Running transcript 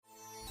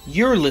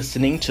You're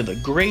listening to the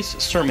Grace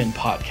Sermon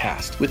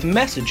Podcast with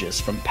messages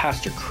from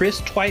Pastor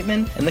Chris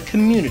Twietman and the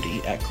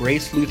community at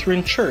Grace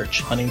Lutheran Church,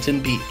 Huntington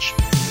Beach.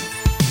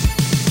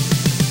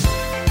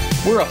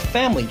 We're a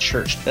family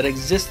church that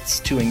exists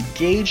to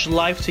engage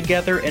life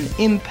together and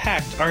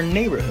impact our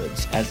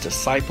neighborhoods as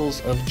disciples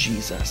of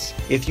Jesus.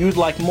 If you'd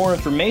like more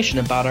information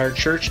about our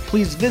church,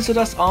 please visit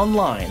us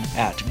online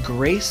at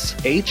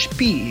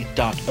gracehb.org.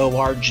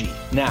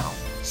 Now,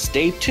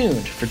 stay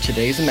tuned for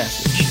today's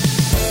message.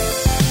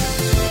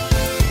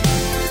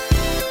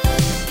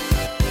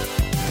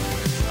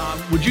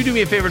 Would you do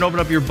me a favor and open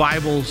up your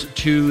Bibles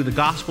to the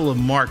Gospel of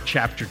Mark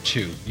chapter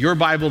 2? Your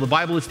Bible, the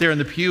Bible that's there in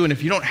the pew. And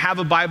if you don't have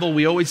a Bible,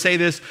 we always say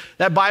this,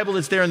 that Bible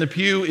that's there in the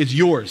pew is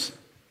yours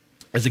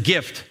as a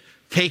gift.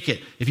 Take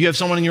it. If you have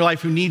someone in your life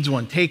who needs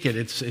one, take it.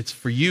 It's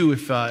for you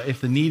if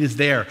the need is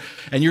there.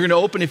 And you're going to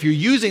open, if you're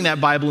using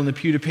that Bible in the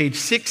pew, to page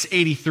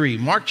 683.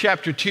 Mark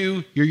chapter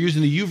 2, you're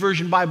using the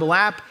YouVersion Bible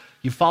app.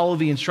 You follow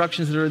the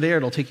instructions that are there.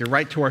 It'll take you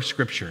right to our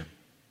scripture.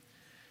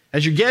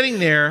 As you're getting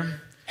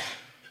there,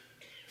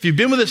 if you've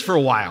been with us for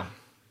a while,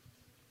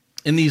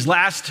 in these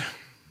last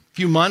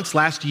few months,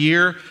 last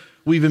year,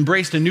 we've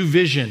embraced a new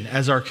vision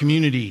as our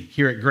community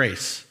here at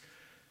Grace.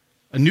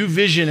 A new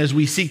vision as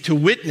we seek to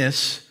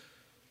witness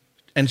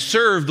and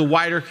serve the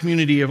wider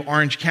community of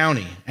Orange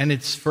County. And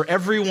it's for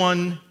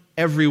everyone,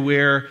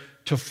 everywhere,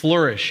 to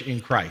flourish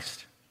in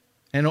Christ.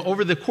 And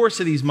over the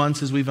course of these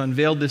months, as we've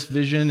unveiled this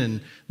vision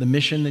and the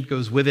mission that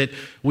goes with it,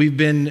 we've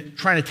been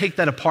trying to take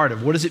that apart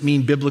of what does it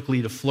mean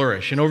biblically to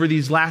flourish. And over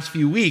these last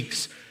few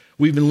weeks,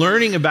 we've been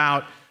learning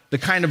about the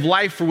kind of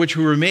life for which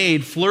we were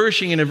made,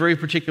 flourishing in a very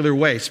particular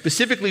way.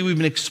 Specifically, we've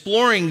been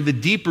exploring the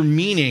deeper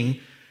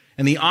meaning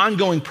and the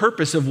ongoing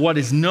purpose of what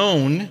is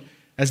known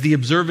as the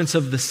observance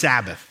of the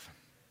Sabbath,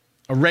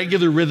 a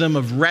regular rhythm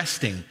of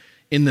resting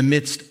in the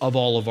midst of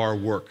all of our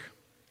work.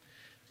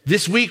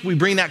 This week, we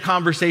bring that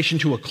conversation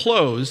to a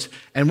close,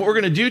 and what we're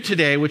going to do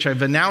today, which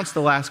I've announced the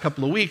last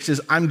couple of weeks,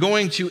 is I'm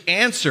going to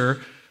answer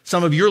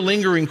some of your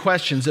lingering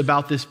questions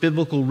about this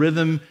biblical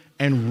rhythm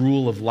and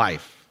rule of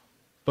life.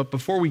 But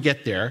before we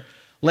get there,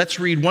 let's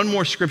read one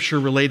more scripture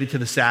related to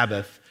the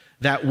Sabbath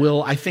that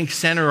will, I think,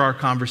 center our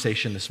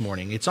conversation this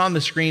morning. It's on the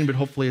screen, but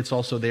hopefully it's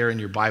also there in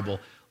your Bible.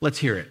 Let's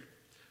hear it.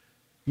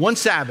 One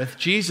Sabbath,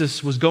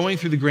 Jesus was going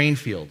through the grain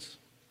fields,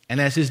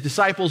 and as his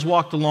disciples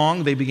walked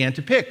along, they began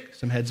to pick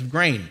some heads of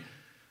grain.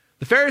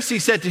 The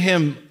Pharisees said to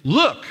him,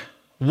 "Look,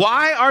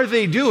 why are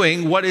they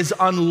doing what is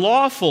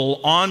unlawful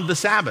on the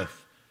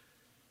Sabbath?"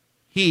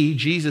 He,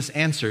 Jesus,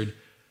 answered,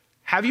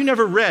 "Have you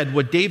never read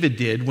what David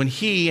did when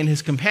he and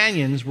his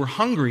companions were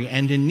hungry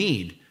and in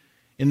need?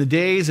 In the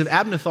days of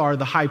Abiathar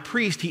the high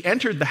priest, he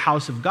entered the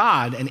house of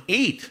God and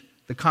ate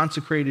the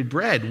consecrated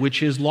bread,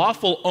 which is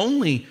lawful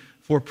only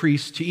for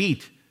priests to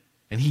eat.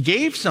 And he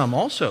gave some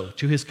also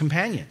to his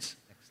companions."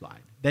 Next slide.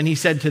 "Then he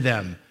said to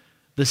them,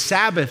 'The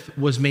Sabbath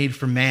was made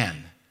for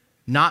man,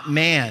 not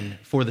man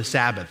for the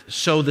Sabbath.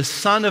 So the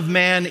Son of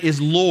Man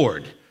is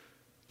Lord,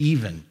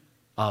 even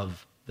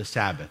of the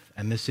Sabbath.'"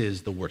 And this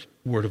is the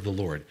word of the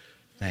Lord.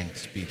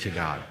 Thanks be to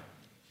God.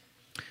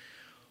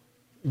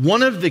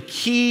 One of the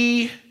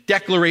key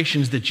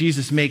declarations that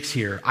Jesus makes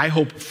here, I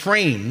hope,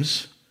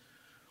 frames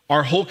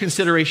our whole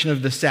consideration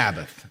of the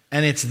Sabbath.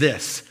 And it's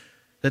this,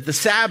 that the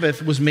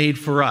Sabbath was made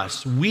for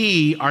us.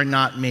 We are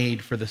not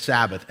made for the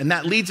Sabbath. And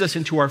that leads us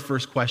into our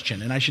first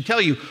question. And I should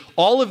tell you,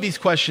 all of these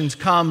questions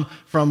come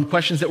from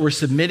questions that were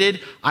submitted.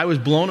 I was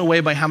blown away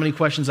by how many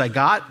questions I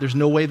got. There's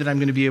no way that I'm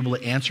going to be able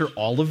to answer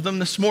all of them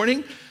this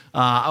morning.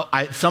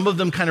 Some of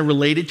them kind of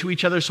related to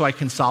each other, so I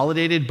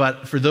consolidated.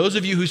 But for those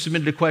of you who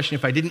submitted a question,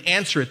 if I didn't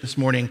answer it this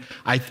morning,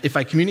 if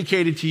I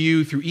communicated to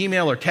you through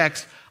email or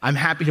text, I'm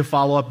happy to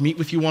follow up, meet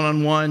with you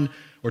one-on-one,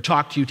 or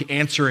talk to you to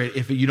answer it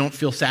if you don't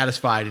feel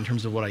satisfied in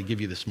terms of what I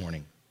give you this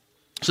morning.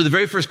 So the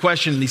very first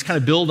question, and these kind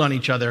of build on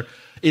each other,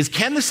 is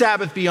can the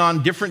Sabbath be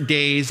on different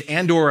days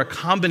and or a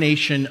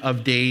combination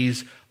of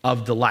days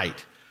of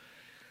delight?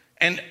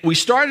 And we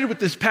started with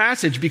this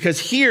passage because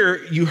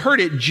here, you heard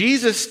it,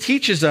 Jesus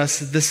teaches us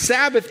the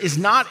Sabbath is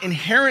not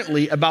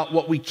inherently about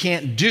what we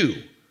can't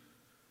do.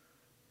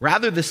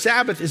 Rather, the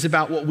Sabbath is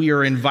about what we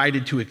are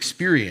invited to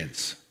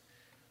experience.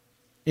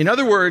 In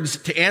other words,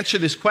 to answer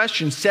this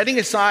question, setting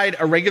aside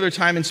a regular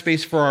time and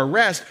space for our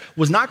rest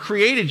was not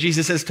created,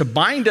 Jesus says, to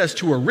bind us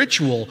to a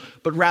ritual,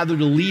 but rather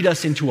to lead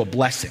us into a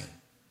blessing.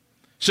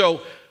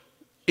 So,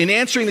 in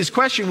answering this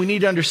question, we need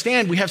to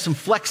understand we have some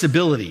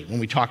flexibility when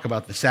we talk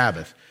about the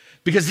Sabbath.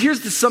 Because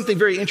here's something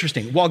very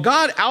interesting. While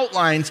God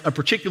outlines a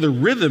particular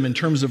rhythm in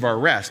terms of our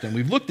rest, and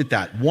we've looked at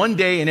that, one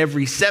day in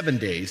every 7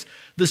 days,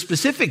 the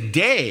specific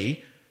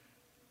day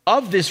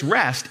of this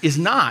rest is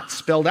not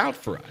spelled out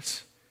for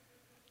us.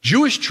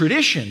 Jewish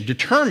tradition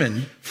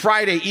determined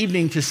Friday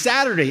evening to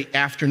Saturday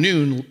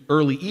afternoon,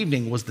 early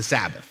evening was the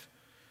Sabbath.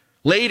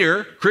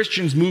 Later,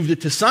 Christians moved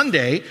it to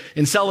Sunday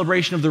in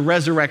celebration of the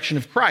resurrection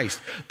of Christ.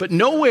 But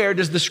nowhere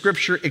does the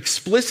scripture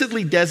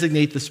explicitly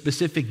designate the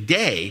specific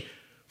day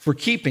for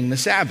keeping the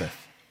Sabbath.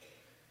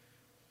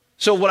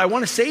 So what I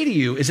want to say to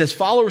you is, as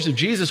followers of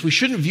Jesus, we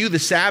shouldn't view the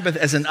Sabbath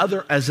as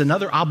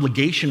another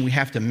obligation we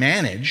have to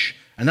manage,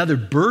 another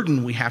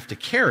burden we have to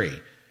carry.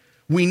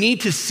 We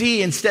need to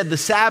see instead the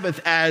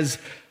Sabbath as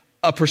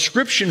a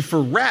prescription for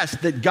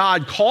rest that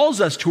God calls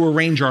us to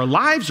arrange our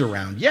lives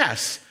around,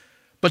 yes,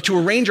 but to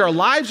arrange our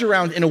lives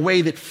around in a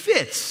way that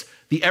fits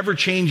the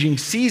ever-changing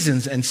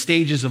seasons and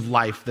stages of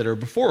life that are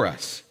before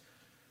us.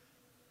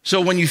 So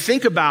when you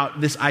think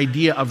about this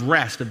idea of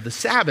rest, of the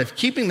Sabbath,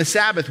 keeping the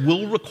Sabbath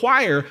will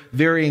require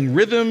varying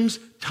rhythms,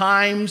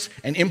 times,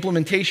 and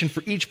implementation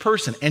for each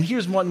person. And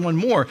here's one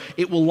more.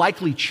 It will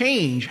likely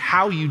change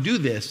how you do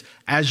this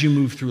as you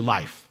move through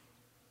life.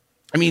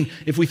 I mean,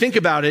 if we think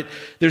about it,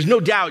 there's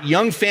no doubt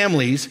young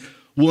families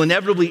will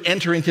inevitably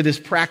enter into this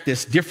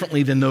practice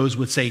differently than those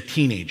with, say,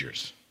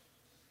 teenagers.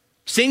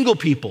 Single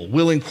people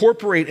will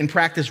incorporate and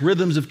practice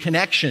rhythms of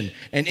connection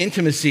and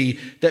intimacy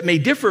that may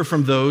differ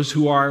from those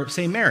who are,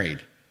 say, married.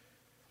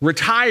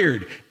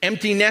 Retired,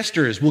 empty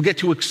nesters will get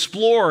to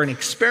explore and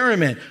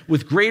experiment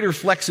with greater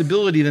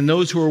flexibility than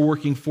those who are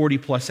working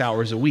 40-plus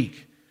hours a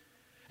week.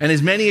 And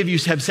as many of you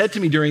have said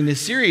to me during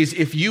this series,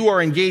 if you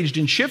are engaged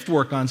in shift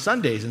work on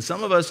Sundays, and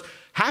some of us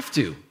have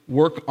to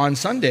work on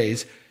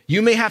Sundays,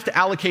 you may have to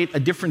allocate a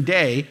different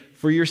day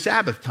for your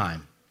Sabbath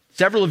time.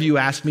 Several of you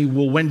asked me,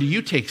 well, when do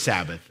you take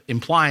Sabbath?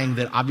 Implying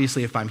that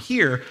obviously if I'm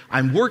here,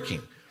 I'm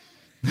working.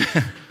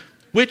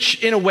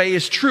 Which in a way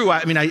is true.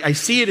 I mean, I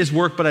see it as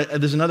work,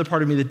 but there's another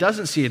part of me that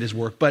doesn't see it as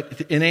work.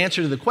 But in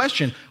answer to the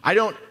question, I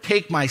don't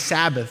take my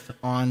Sabbath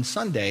on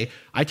Sunday.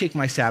 I take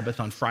my Sabbath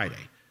on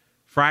Friday.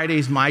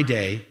 Friday's my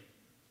day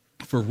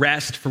for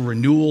rest, for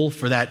renewal,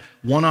 for that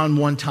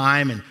one-on-one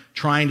time and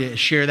trying to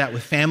share that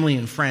with family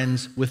and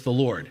friends with the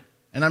Lord.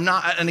 And I'm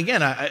not, and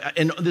again,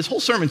 in this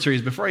whole sermon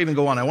series, before I even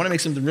go on, I want to make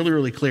something really,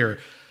 really clear.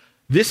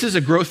 This is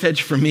a growth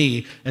edge for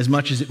me as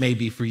much as it may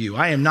be for you.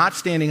 I am not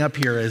standing up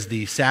here as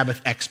the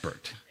Sabbath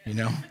expert,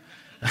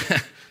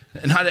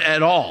 Not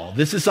at all.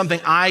 This is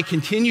something I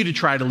continue to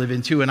try to live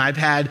into, and I've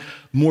had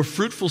more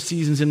fruitful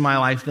seasons in my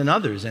life than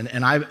others.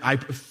 And I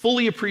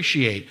fully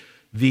appreciate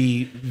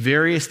the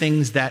various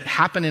things that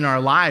happen in our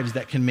lives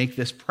that can make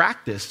this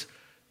practice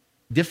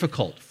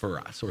difficult for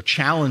us or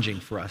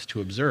challenging for us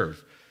to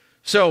observe.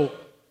 So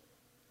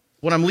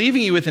what I'm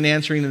leaving you with in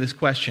answering to this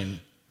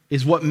question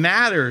is what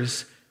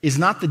matters is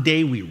not the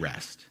day we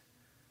rest,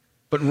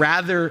 but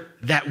rather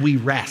that we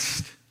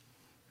rest,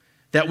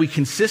 that we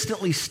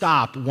consistently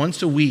stop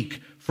once a week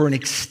for an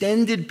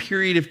extended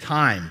period of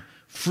time,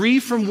 free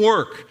from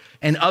work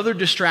and other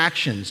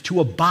distractions, to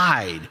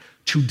abide,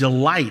 to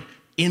delight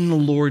in the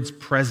Lord's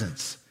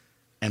presence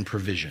and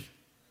provision.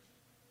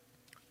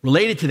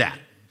 Related to that,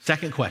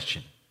 second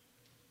question.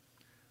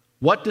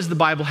 What does the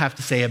Bible have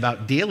to say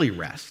about daily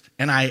rest?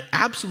 And I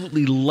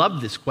absolutely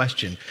love this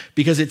question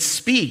because it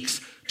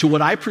speaks to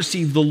what I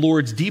perceive the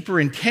Lord's deeper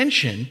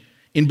intention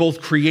in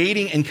both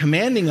creating and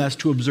commanding us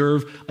to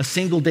observe a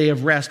single day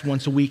of rest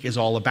once a week is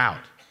all about.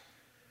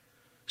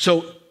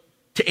 So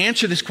to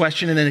answer this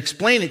question and then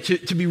explain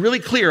it, to be really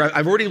clear,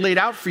 I've already laid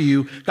out for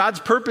you, God's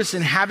purpose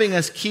in having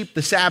us keep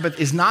the Sabbath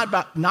is not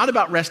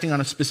about resting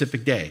on a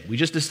specific day. We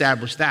just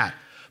established that.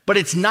 But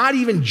it's not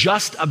even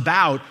just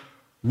about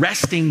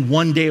resting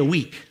one day a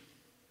week.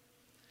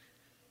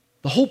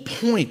 The whole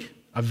point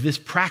of this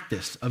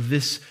practice, of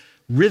this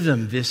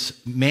rhythm, this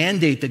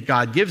mandate that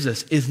God gives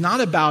us is not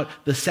about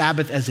the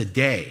Sabbath as a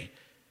day.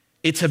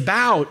 It's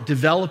about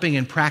developing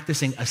and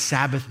practicing a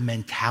Sabbath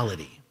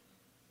mentality.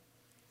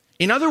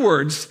 In other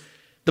words,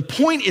 the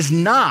point is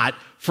not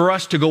for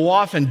us to go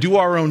off and do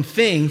our own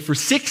thing for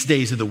 6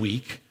 days of the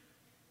week,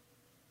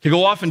 to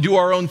go off and do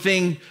our own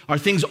thing, our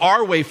things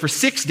our way for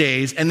 6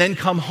 days, and then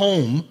come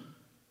home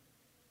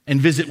and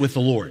visit with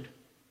the Lord.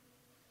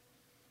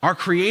 Our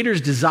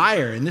Creator's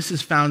desire, and this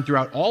is found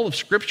throughout all of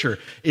Scripture,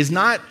 is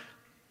not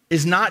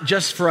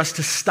just for us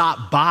to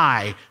stop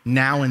by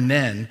now and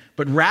then,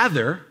 but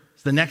rather,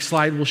 as the next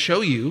slide will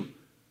show you,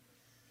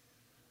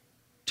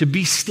 to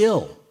be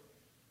still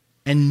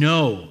and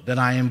know that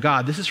I am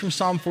God. This is from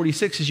Psalm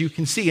 46, as you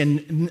can see.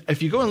 And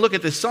if you go and look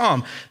at this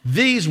psalm,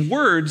 these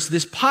words,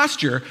 this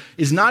posture,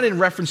 is not in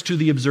reference to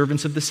the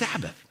observance of the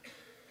Sabbath.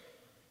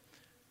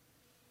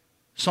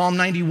 Psalm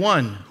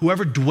 91,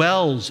 whoever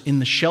dwells in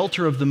the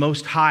shelter of the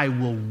Most High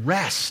will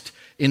rest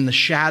in the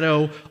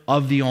shadow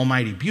of the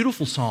Almighty.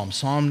 Beautiful psalm,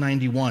 Psalm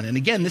 91. And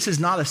again, this is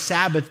not a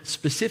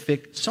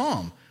Sabbath-specific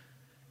psalm.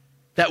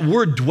 That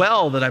word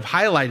dwell that I've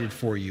highlighted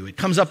for you, it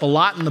comes up a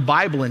lot in the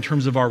Bible in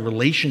terms of our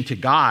relation to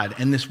God.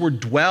 And this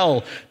word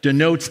dwell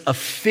denotes a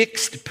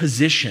fixed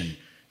position,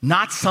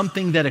 not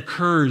something that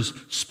occurs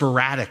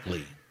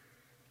sporadically.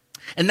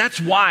 And that's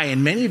why,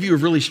 and many of you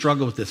have really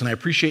struggled with this, and I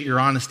appreciate your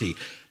honesty,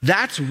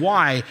 that's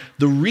why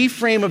the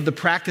reframe of the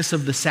practice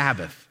of the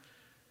Sabbath,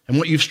 and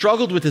what you've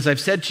struggled with is, I've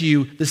said to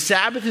you, the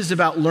Sabbath is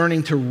about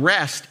learning to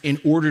rest in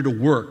order to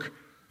work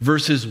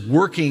versus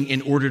working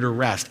in order to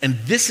rest. And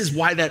this is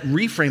why that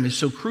reframe is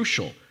so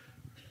crucial.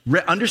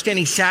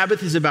 Understanding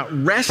Sabbath is about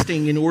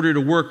resting in order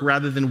to work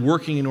rather than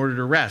working in order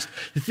to rest.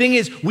 The thing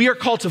is, we are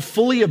called to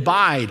fully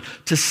abide,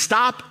 to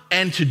stop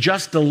and to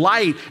just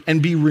delight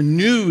and be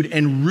renewed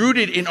and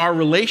rooted in our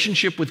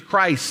relationship with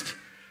Christ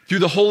through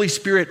the Holy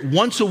Spirit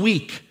once a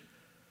week,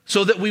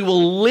 so that we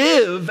will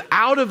live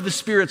out of the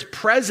Spirit's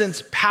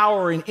presence,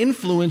 power, and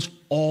influence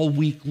all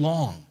week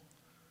long.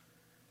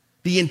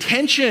 The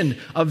intention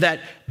of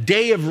that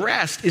day of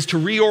rest is to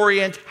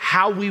reorient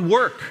how we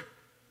work,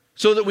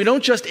 so that we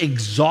don't just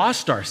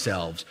exhaust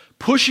ourselves,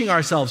 pushing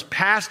ourselves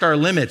past our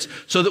limits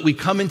so that we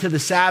come into the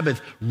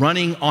Sabbath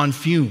running on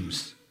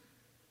fumes.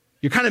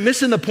 You're kind of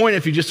missing the point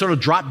if you just sort of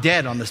drop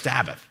dead on the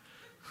Sabbath,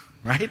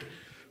 right?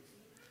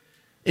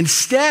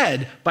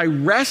 Instead, by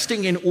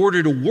resting in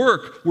order to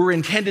work, we're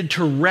intended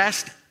to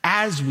rest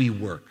as we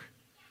work.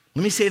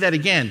 Let me say that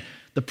again.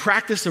 The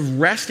practice of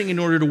resting in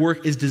order to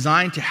work is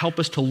designed to help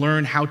us to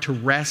learn how to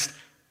rest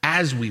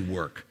as we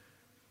work,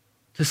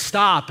 to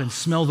stop and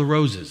smell the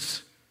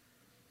roses,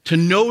 to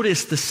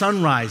notice the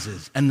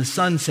sunrises and the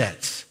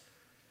sunsets,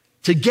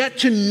 to get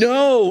to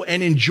know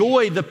and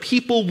enjoy the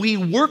people we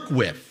work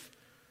with,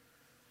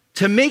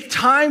 to make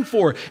time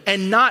for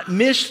and not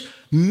miss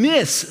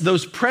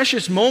those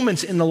precious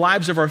moments in the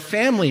lives of our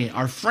family,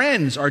 our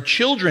friends, our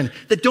children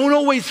that don't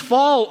always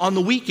fall on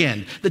the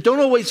weekend, that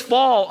don't always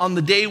fall on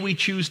the day we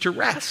choose to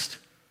rest.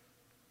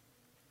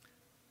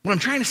 What I'm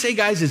trying to say,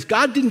 guys, is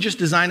God didn't just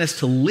design us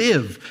to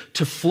live,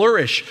 to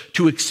flourish,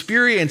 to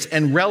experience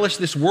and relish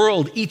this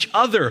world, each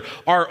other,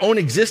 our own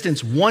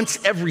existence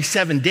once every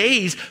 7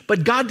 days,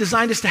 but God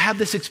designed us to have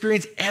this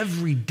experience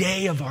every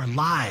day of our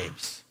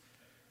lives.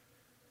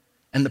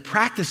 And the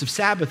practice of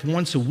Sabbath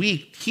once a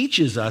week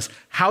teaches us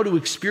how to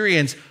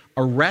experience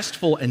a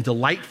restful and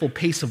delightful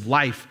pace of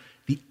life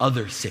the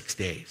other 6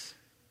 days.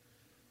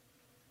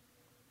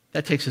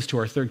 That takes us to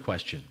our third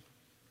question.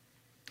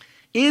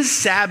 Is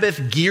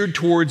Sabbath geared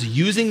towards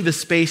using the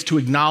space to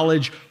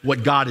acknowledge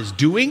what God is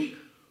doing,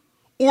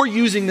 or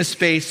using the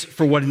space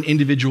for what an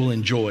individual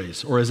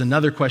enjoys? Or as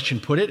another question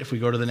put it, if we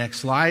go to the next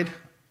slide,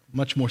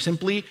 much more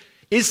simply,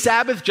 is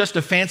Sabbath just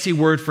a fancy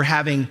word for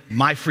having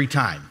my free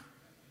time?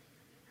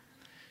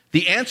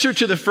 The answer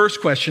to the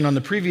first question on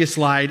the previous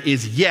slide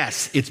is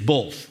yes, it's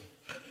both.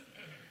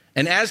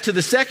 And as to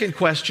the second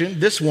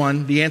question, this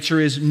one, the answer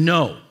is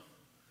no.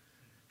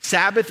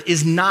 Sabbath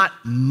is not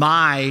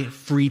my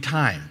free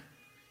time,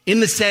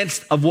 in the sense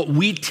of what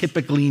we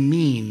typically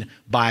mean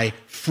by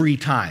free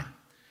time.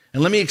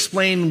 And let me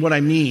explain what I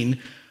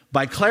mean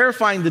by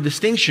clarifying the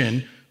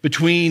distinction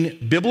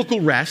between biblical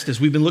rest,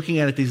 as we've been looking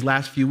at it these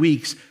last few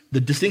weeks,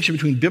 the distinction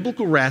between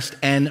biblical rest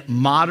and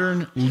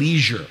modern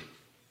leisure.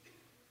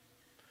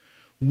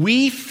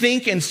 We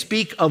think and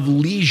speak of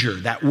leisure,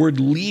 that word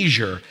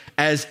leisure,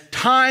 as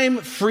time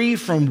free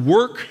from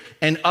work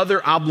and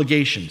other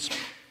obligations.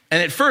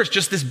 And at first,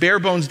 just this bare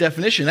bones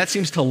definition, that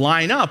seems to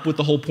line up with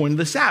the whole point of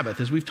the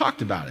Sabbath, as we've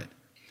talked about it.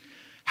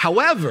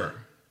 However,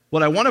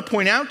 what I want to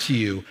point out to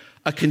you,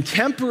 a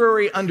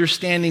contemporary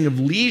understanding of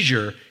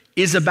leisure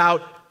is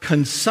about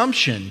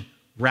consumption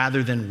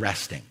rather than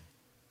resting.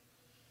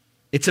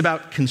 It's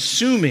about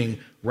consuming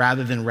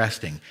rather than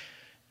resting.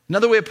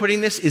 Another way of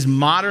putting this is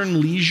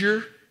modern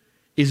leisure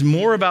is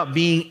more about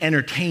being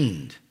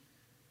entertained,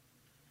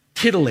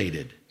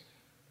 titillated,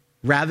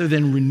 rather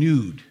than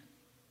renewed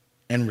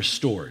and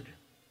restored.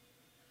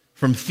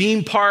 From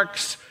theme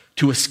parks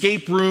to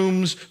escape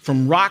rooms,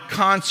 from rock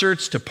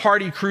concerts to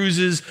party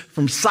cruises,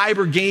 from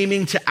cyber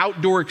gaming to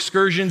outdoor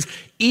excursions,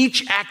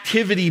 each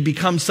activity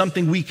becomes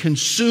something we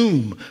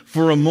consume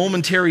for a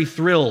momentary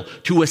thrill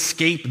to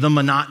escape the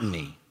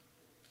monotony.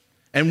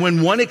 And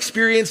when one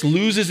experience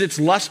loses its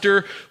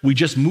luster, we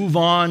just move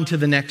on to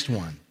the next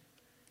one.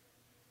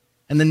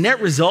 And the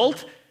net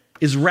result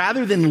is,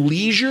 rather than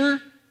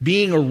leisure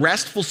being a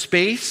restful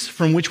space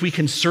from which we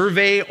can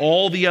survey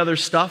all the other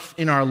stuff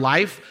in our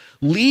life,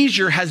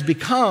 leisure has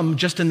become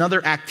just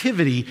another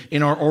activity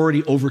in our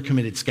already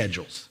overcommitted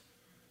schedules.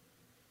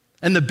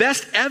 And the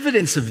best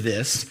evidence of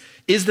this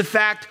is the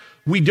fact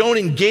we don't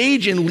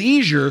engage in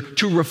leisure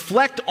to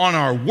reflect on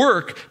our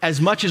work as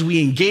much as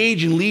we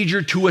engage in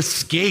leisure to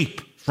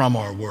escape from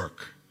our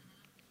work.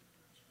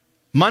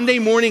 Monday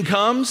morning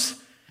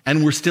comes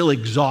and we're still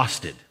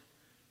exhausted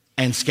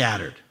and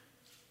scattered,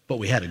 but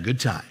we had a good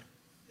time.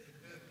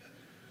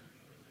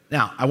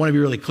 Now, I want to be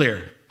really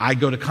clear. I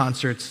go to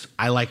concerts.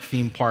 I like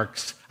theme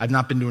parks. I've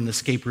not been to an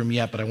escape room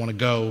yet, but I want to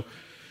go,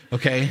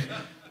 okay?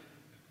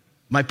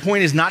 My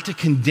point is not to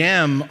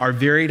condemn our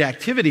varied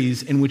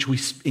activities in which we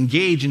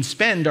engage and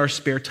spend our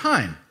spare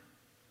time.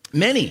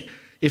 Many,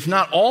 if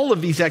not all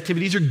of these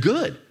activities are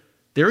good.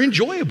 They're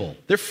enjoyable.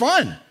 They're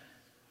fun.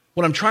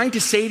 What I'm trying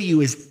to say to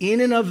you is,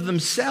 in and of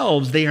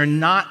themselves, they are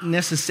not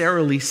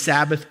necessarily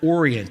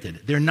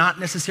Sabbath-oriented. They're not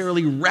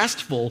necessarily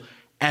restful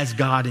as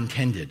God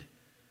intended.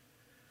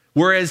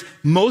 Whereas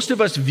most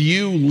of us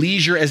view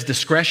leisure as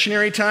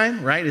discretionary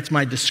time, right? It's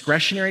my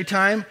discretionary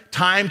time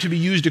to be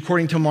used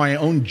according to my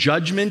own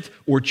judgment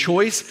or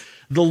choice.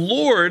 The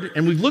Lord,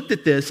 and we've looked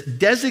at this,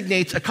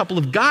 designates a couple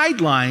of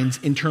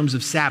guidelines in terms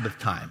of Sabbath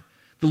time.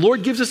 the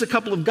Lord gives us a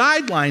couple of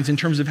guidelines in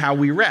terms of how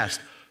we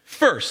rest.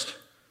 First,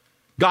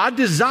 God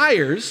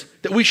desires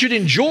that we should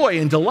enjoy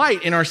and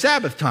delight in our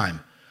Sabbath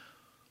time.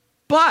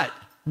 But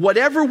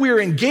whatever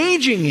we're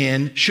engaging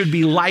in should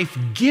be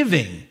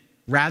life-giving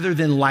rather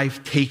than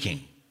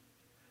life-taking,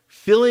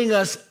 filling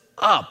us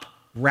up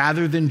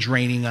rather than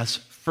draining us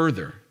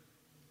further.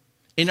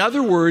 In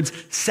other words,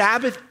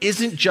 Sabbath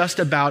isn't just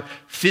about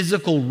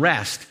physical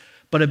rest,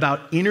 but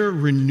about inner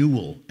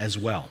renewal as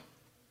well.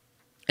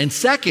 And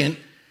second,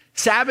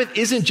 Sabbath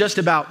isn't just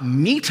about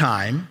me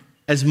time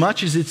as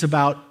much as it's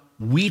about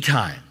we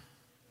time.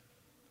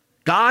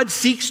 God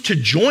seeks to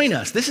join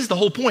us. This is the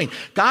whole point.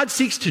 God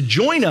seeks to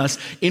join us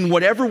in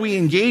whatever we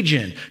engage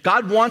in.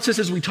 God wants us,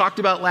 as we talked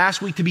about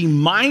last week, to be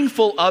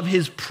mindful of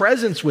his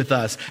presence with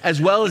us, as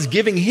well as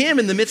giving him,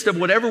 in the midst of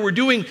whatever we're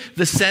doing,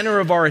 the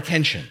center of our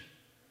attention.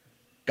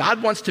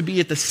 God wants to be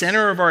at the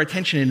center of our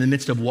attention in the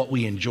midst of what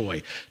we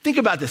enjoy. Think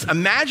about this.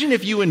 Imagine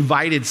if you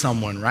invited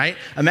someone, right?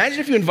 Imagine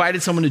if you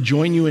invited someone to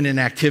join you in an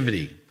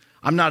activity.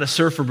 I'm not a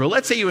surfer, but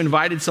let's say you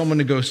invited someone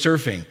to go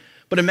surfing.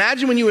 But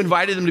imagine when you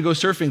invited them to go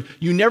surfing,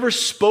 you never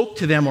spoke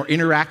to them or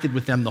interacted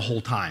with them the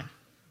whole time.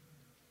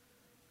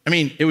 I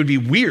mean, it would be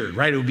weird,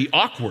 right? It would be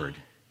awkward.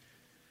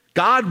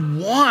 God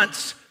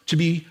wants to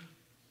be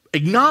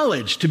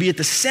acknowledged, to be at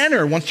the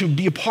center, wants to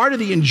be a part of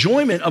the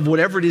enjoyment of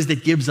whatever it is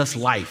that gives us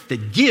life,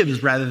 that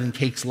gives rather than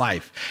takes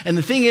life. And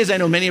the thing is, I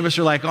know many of us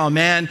are like, oh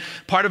man,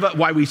 part of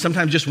why we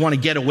sometimes just want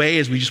to get away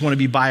is we just want to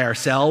be by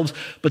ourselves.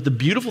 But the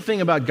beautiful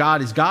thing about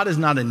God is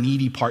not a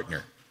needy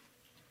partner,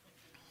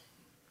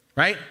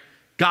 right?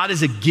 God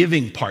is a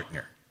giving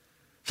partner.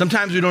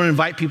 Sometimes we don't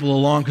invite people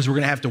along because we're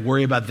going to have to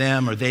worry about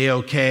them. Are they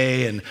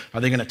okay? And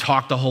are they going to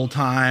talk the whole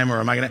time? Or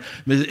are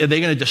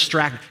they going to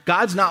distract?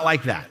 God's not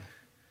like that.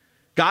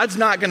 God's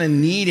not going to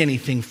need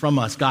anything from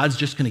us. God's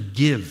just going to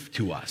give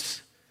to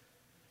us.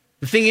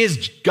 The thing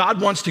is, God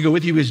wants to go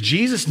with you because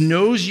Jesus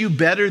knows you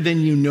better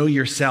than you know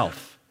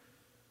yourself.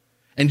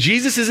 And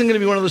Jesus isn't going to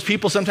be one of those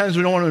people. Sometimes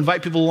we don't want to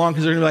invite people along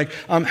because they're going to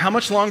be like, how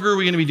much longer are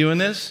we going to be doing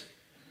this?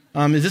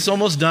 Is this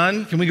almost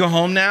done? Can we go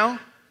home now?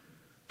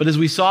 But as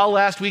we saw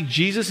last week,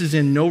 Jesus is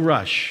in no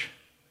rush.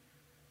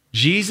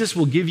 Jesus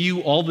will give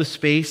you all the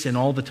space and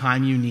all the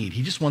time you need.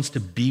 He just wants to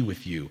be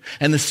with you.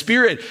 And the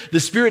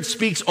Spirit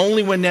speaks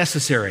only when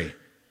necessary.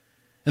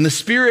 And the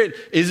Spirit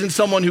isn't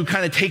someone who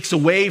kind of takes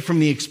away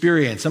from the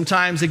experience.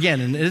 Sometimes, again,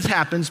 and this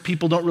happens,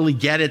 people don't really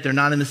get it. They're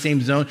not in the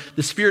same zone.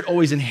 The Spirit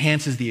always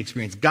enhances the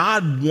experience.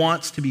 God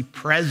wants to be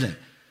present.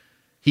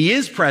 He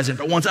is present,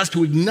 but wants us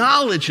to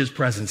acknowledge his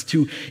presence,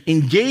 to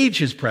engage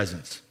his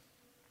presence.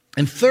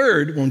 And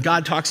third, when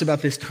God talks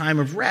about this time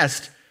of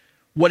rest,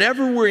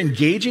 whatever we're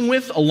engaging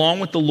with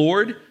along with the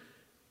Lord,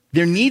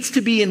 there needs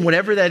to be in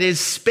whatever that is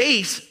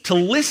space to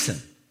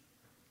listen,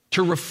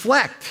 to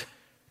reflect,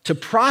 to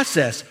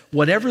process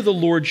whatever the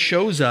Lord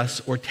shows us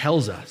or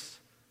tells us.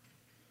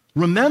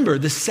 Remember,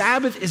 the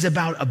Sabbath is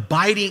about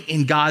abiding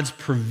in God's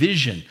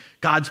provision,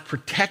 God's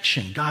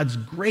protection, God's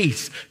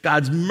grace,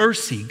 God's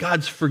mercy,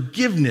 God's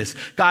forgiveness,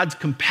 God's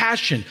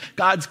compassion,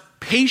 God's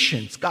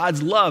patience,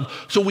 God's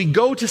love. So we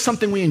go to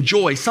something we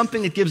enjoy,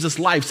 something that gives us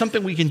life,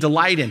 something we can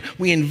delight in.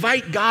 We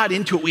invite God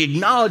into it. We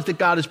acknowledge that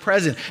God is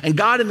present. And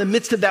God in the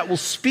midst of that will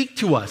speak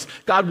to us.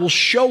 God will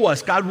show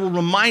us. God will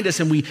remind us.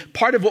 And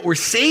part of what we're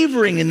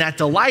savoring in that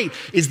delight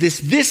is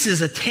this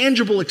is a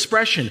tangible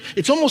expression.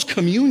 It's almost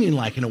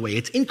communion-like in a way.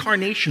 It's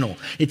incarnational.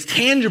 It's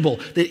tangible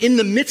that in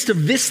the midst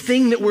of this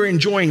thing that we're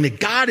enjoying,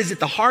 that God is at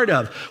the heart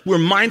of, we're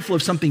mindful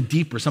of something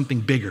deeper, something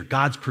bigger,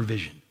 God's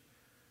provision,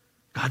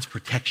 God's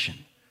protection,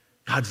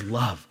 God's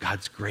love,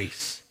 God's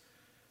grace.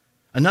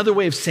 Another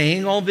way of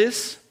saying all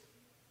this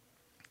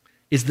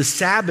is the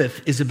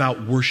Sabbath is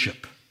about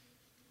worship.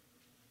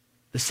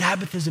 The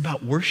Sabbath is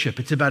about worship.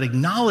 It's about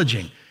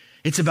acknowledging.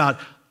 It's about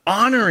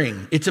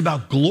honoring. It's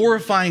about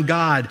glorifying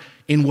God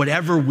in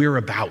whatever we're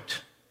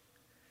about.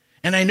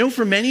 And I know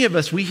for many of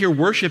us, we hear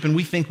worship and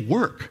we think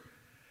work.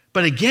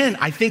 But again,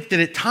 I think that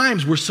at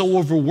times we're so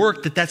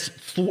overworked that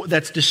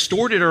that's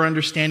distorted our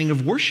understanding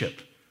of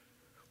worship.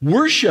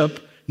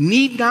 Worship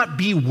need not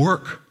be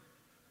work.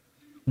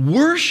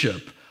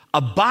 Worship,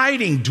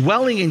 abiding,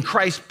 dwelling in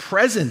Christ's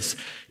presence,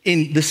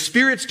 in the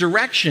Spirit's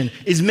direction,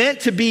 is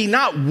meant to be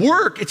not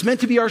work, it's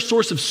meant to be our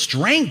source of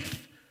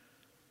strength,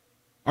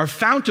 our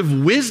fount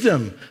of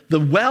wisdom, the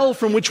well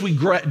from which we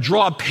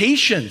draw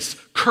patience,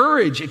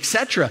 courage,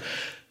 etc.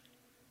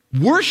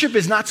 Worship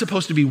is not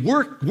supposed to be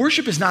work.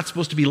 Worship is not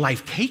supposed to be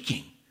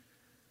life-taking.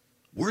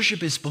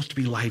 Worship is supposed to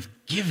be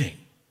life-giving.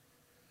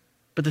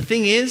 But the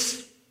thing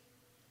is,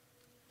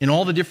 in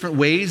all the different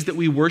ways that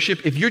we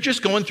worship, if you're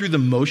just going through the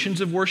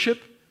motions of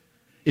worship,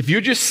 if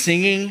you're just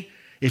singing,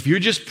 if you're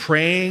just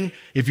praying,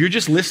 if you're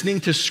just listening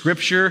to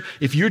scripture,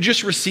 if you're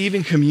just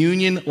receiving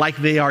communion like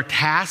they are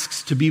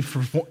tasks to be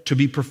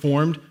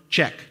performed,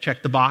 check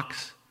the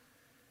box,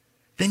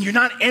 then you're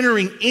not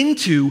entering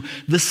into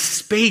the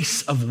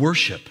space of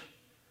worship.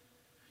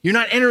 You're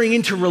not entering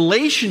into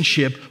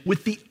relationship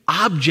with the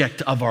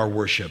object of our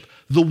worship,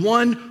 the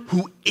one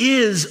who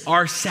is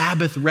our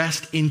Sabbath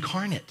rest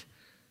incarnate,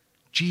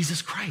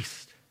 Jesus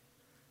Christ.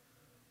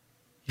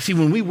 You see,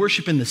 when we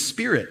worship in the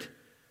Spirit,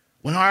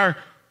 when our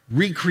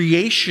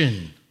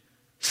recreation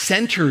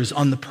centers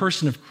on the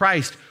person of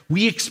Christ,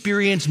 we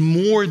experience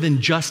more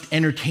than just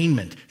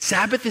entertainment.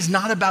 Sabbath is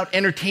not about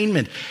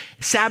entertainment.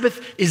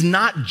 Sabbath is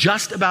not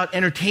just about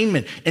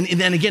entertainment. And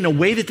then again, a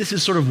way that this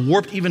is sort of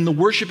warped even the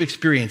worship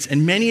experience.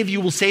 And many of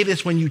you will say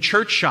this when you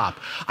church shop.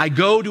 I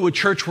go to a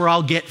church where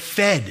I'll get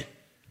fed.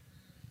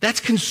 That's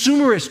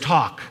consumerist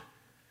talk.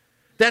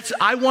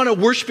 I want a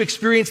worship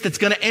experience that's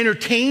going to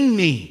entertain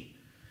me,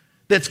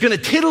 that's going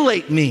to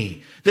titillate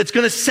me, that's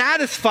going to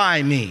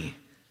satisfy me.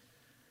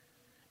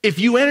 If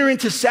you enter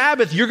into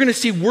Sabbath, you're going to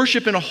see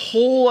worship in a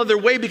whole other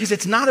way because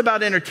it's not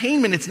about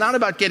entertainment. It's not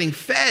about getting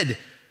fed.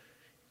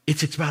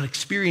 It's about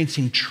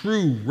experiencing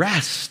true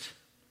rest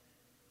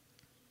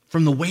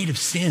from the weight of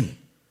sin.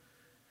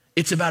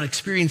 It's about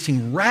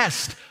experiencing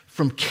rest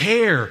from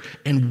care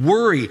and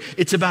worry.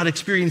 It's about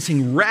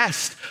experiencing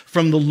rest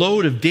from the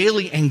load of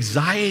daily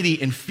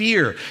anxiety and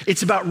fear.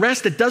 It's about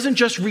rest that doesn't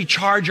just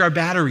recharge our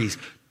batteries.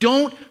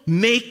 Don't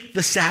make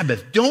the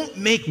Sabbath, don't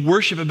make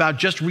worship about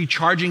just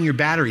recharging your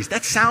batteries.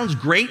 That sounds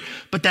great,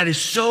 but that is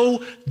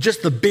so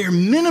just the bare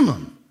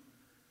minimum.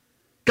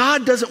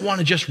 God doesn't want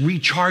to just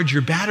recharge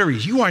your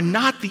batteries. You are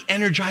not the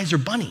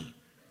Energizer Bunny.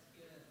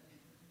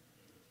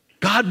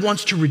 God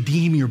wants to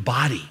redeem your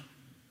body.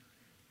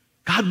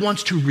 God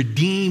wants to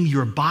redeem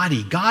your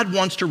body. God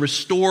wants to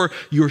restore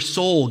your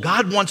soul.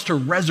 God wants to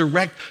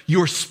resurrect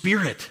your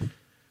spirit.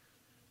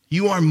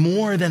 You are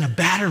more than a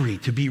battery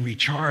to be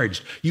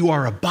recharged. You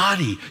are a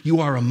body. You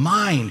are a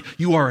mind.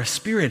 You are a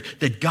spirit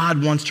that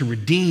God wants to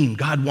redeem.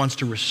 God wants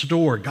to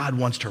restore. God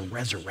wants to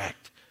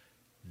resurrect.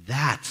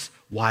 That's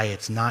why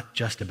it's not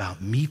just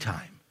about me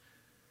time,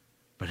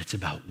 but it's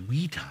about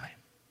we time.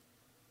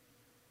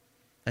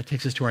 That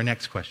takes us to our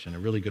next question, a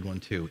really good one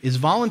too. Is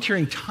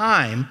volunteering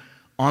time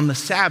on the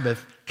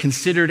Sabbath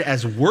considered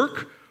as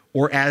work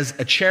or as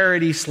a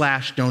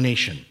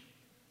charity/donation?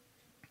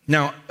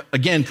 Now,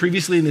 again,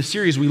 previously in this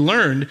series, we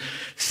learned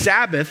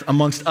Sabbath,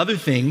 amongst other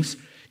things,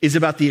 is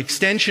about the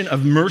extension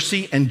of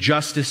mercy and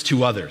justice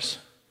to others.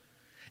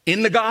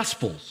 In the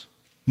Gospels,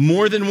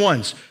 more than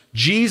once,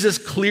 Jesus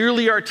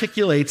clearly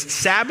articulates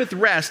Sabbath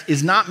rest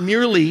is not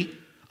merely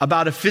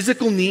about a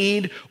physical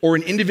need or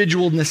an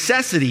individual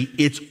necessity.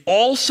 It's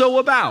also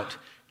about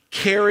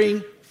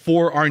caring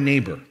for our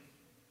neighbor.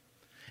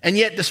 And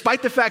yet,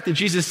 despite the fact that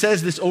Jesus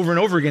says this over and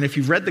over again, if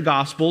you've read the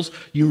Gospels,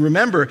 you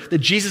remember that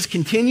Jesus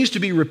continues to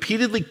be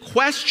repeatedly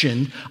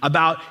questioned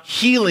about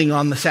healing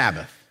on the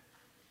Sabbath.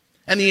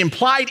 And the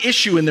implied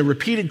issue in the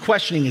repeated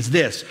questioning is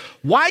this: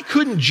 why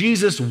couldn't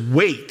Jesus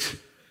wait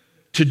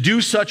to do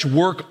such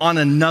work on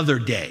another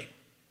day?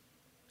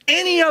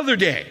 Any other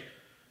day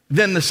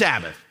than the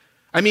Sabbath.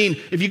 I mean,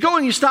 if you go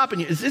and you stop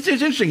and it's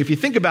interesting, if you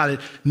think about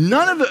it,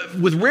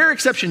 with rare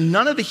exception,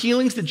 none of the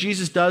healings that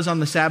Jesus does on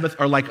the Sabbath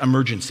are like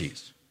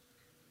emergencies.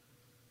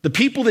 The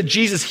people that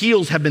Jesus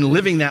heals have been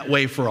living that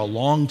way for a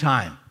long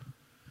time.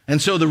 And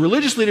so the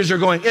religious leaders are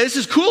going, this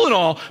is cool and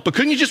all, but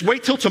couldn't you just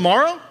wait till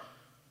tomorrow?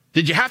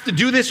 Did you have to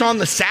do this on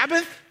the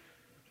Sabbath?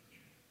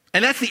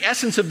 And that's the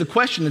essence of the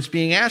question that's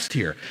being asked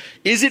here.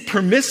 Is it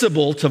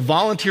permissible to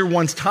volunteer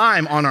one's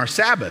time on our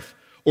Sabbath,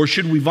 or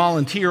should we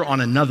volunteer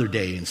on another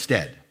day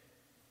instead?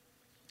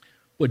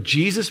 What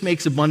Jesus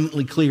makes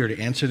abundantly clear to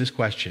answer this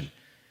question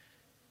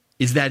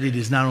is that it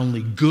is not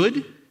only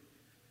good,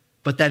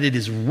 but that it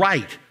is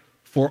right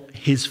for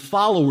his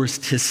followers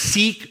to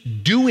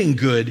seek doing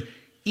good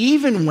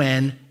even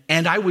when,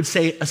 and I would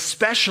say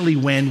especially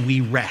when, we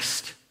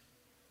rest.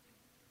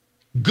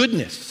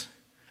 Goodness.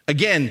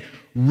 Again,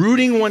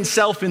 rooting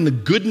oneself in the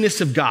goodness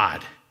of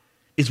God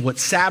is what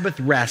Sabbath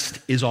rest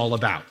is all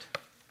about.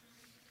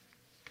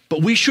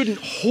 But we shouldn't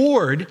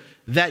hoard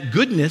that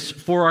goodness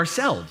for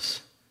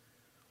ourselves.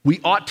 We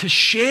ought to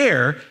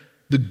share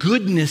the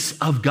goodness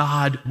of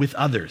God with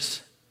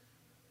others.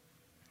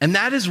 And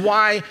that is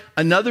why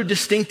another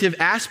distinctive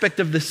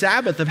aspect of the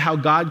Sabbath, of how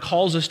God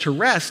calls us to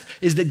rest,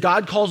 is that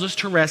God calls us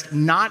to rest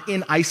not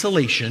in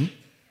isolation,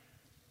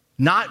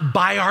 not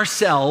by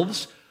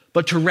ourselves,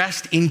 but to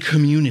rest in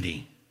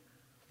community.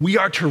 We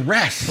are to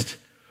rest.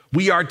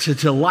 We are to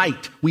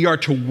delight. We are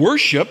to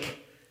worship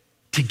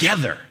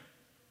together.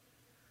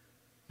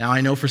 Now,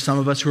 I know for some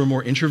of us who are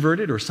more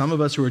introverted or some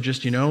of us who are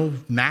just,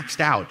 maxed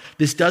out,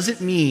 this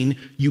doesn't mean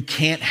you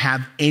can't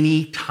have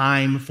any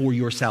time for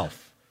yourself.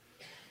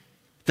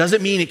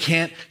 Doesn't mean you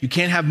can't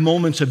have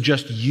moments of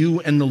just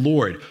you and the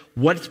Lord.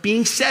 What's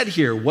being said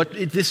here, what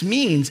this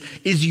means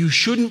is you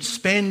shouldn't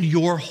spend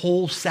your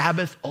whole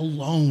Sabbath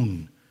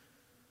alone.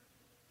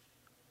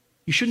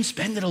 You shouldn't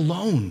spend it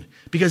alone,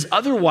 because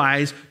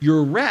otherwise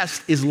your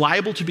rest is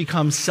liable to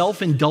become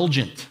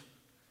self-indulgent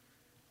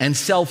and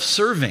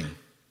self-serving,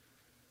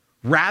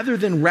 rather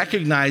than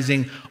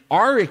recognizing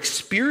our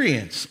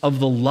experience of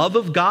the love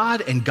of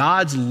God and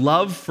God's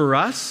love for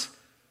us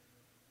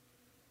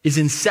is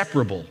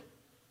inseparable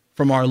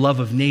from our love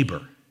of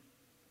neighbor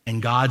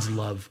and God's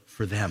love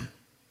for them.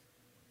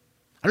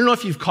 I don't know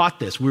if you've caught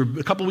this.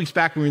 A couple weeks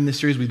back when we were in this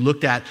series, we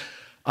looked at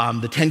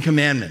the Ten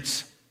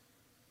Commandments.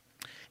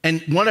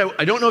 And what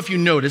I don't know if you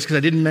noticed, because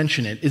I didn't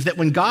mention it, is that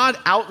when God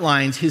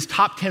outlines his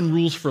top 10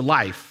 rules for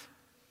life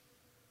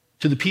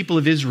to the people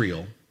of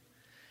Israel,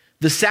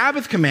 the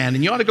Sabbath command,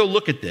 and you ought to go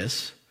look at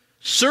this,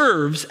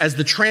 serves as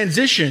the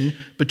transition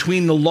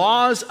between the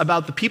laws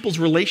about the people's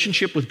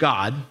relationship with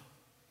God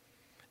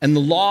and the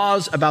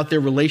laws about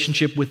their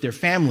relationship with their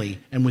family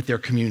and with their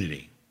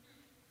community.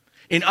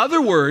 In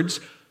other words,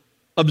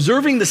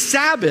 observing the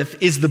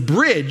Sabbath is the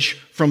bridge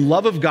from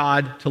love of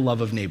God to love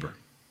of neighbor.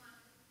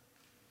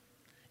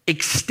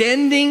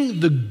 Extending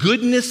the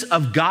goodness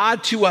of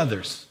God to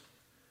others,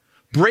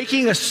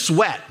 breaking a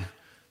sweat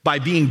by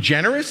being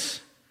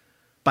generous,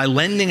 by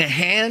lending a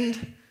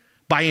hand,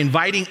 by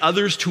inviting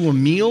others to a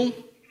meal,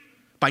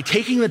 by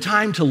taking the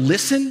time to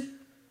listen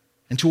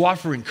and to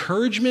offer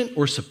encouragement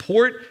or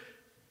support.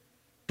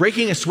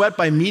 Breaking a sweat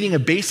by meeting a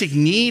basic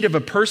need of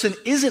a person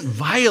isn't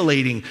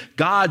violating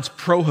God's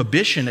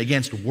prohibition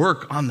against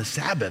work on the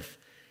Sabbath.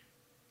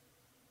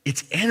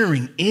 It's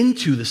entering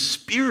into the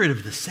spirit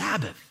of the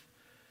Sabbath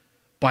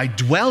by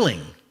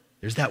dwelling,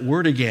 there's that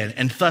word again,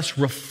 and thus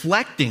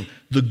reflecting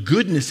the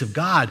goodness of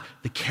God,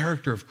 the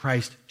character of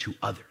Christ to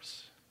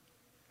others.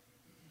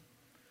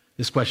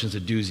 This question's a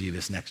doozy,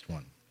 this next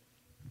one.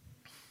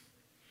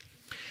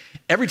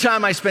 Every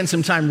time I spend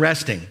some time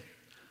resting,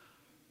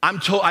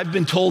 I've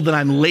been told that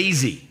I'm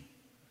lazy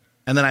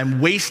and that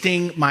I'm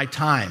wasting my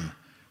time.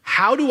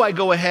 How do I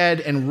go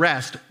ahead and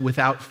rest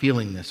without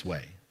feeling this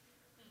way?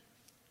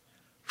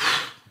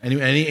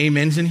 Any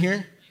amens in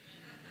here?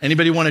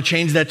 Anybody want to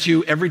change that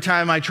to every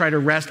time I try to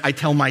rest, I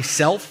tell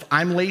myself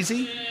I'm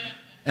lazy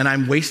and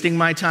I'm wasting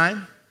my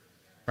time?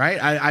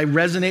 Right? I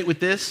resonate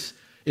with this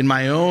in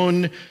my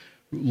own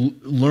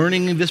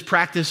learning this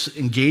practice,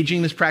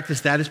 engaging this practice.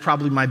 That is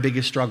probably my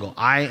biggest struggle.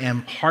 I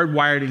am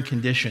hardwired and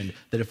conditioned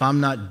that if I'm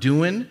not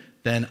doing,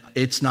 then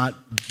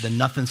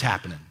nothing's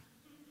happening.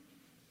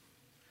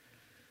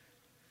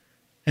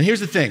 And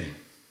here's the thing,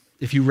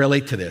 if you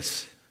relate to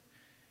this,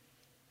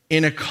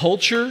 in a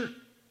culture,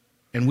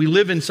 and we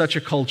live in such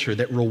a culture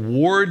that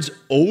rewards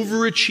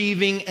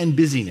overachieving and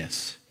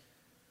busyness,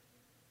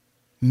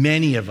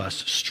 many of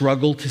us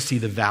struggle to see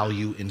the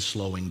value in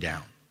slowing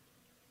down.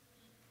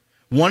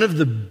 One of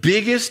the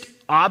biggest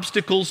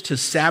obstacles to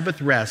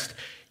Sabbath rest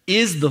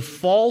is the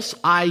false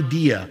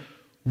idea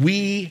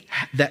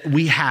that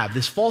we have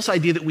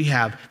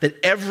that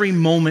every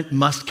moment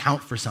must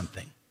count for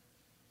something.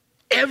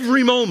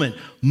 Every moment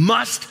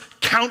must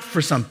count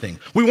for something.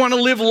 We want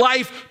to live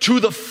life to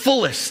the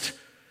fullest.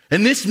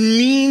 And this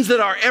means that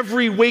our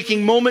every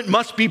waking moment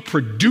must be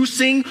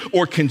producing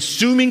or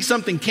consuming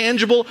something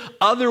tangible.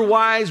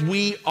 Otherwise,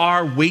 we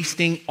are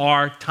wasting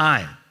our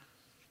time.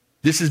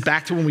 This is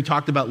back to when we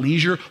talked about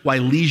leisure, why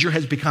leisure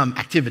has become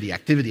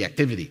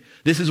activity.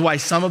 This is why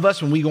some of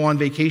us, when we go on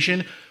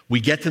vacation, we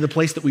get to the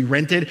place that we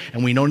rented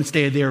and we don't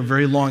stay there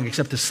very long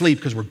except to sleep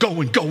because we're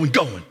going.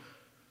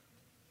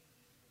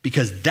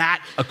 Because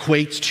that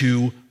equates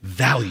to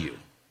value.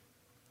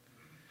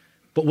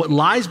 But what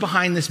lies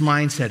behind this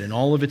mindset in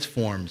all of its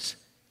forms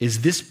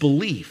is this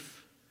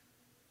belief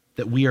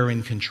that we are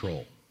in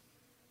control.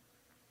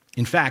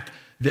 In fact,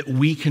 that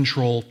we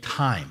control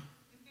time.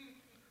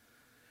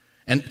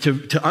 And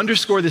to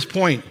underscore this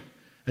point,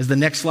 as the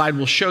next slide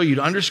will show you,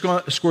 to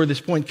underscore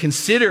this point,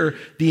 consider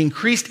the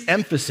increased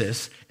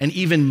emphasis and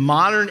even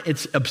modern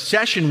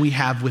obsession we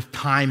have with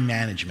time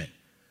management.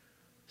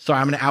 Sorry,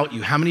 I'm going to out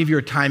you. How many of you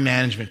are time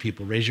management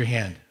people? Raise your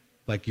hand.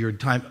 Like you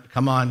time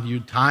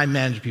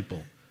management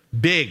people.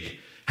 Big.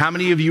 How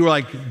many of you are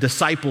like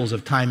disciples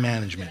of time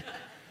management?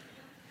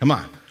 Come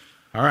on.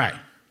 All right.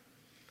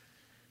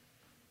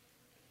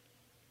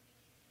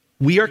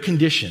 We are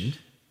conditioned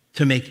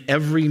to make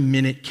every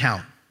minute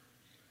count.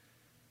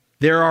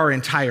 There are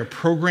entire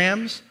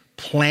programs,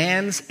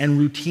 plans, and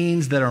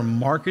routines that are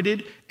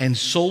marketed and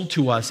sold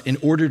to us in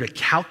order to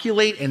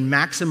calculate and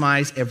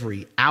maximize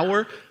every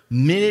hour,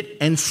 minute,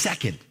 and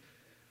second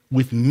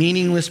with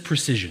meaningless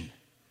precision.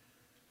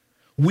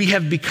 We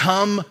have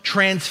become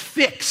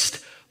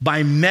transfixed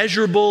by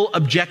measurable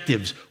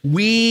objectives.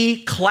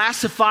 We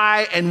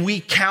classify and we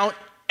count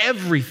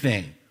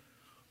everything.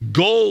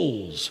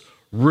 Goals,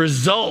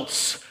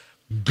 results.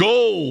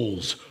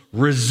 Goals,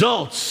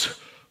 results,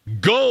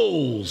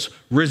 goals,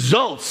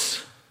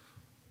 results.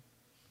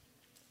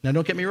 Now,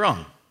 don't get me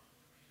wrong.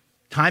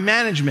 Time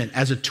management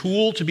as a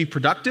tool to be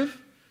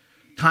productive,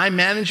 time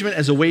management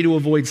as a way to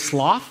avoid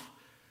sloth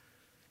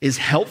is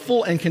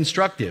helpful and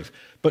constructive.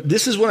 But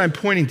this is what I'm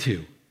pointing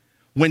to.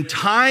 When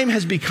time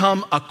has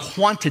become a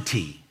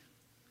quantity,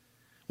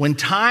 when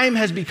time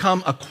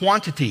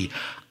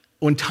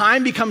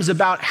becomes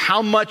about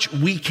how much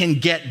we can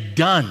get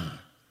done,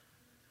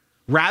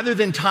 rather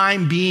than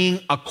time being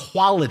a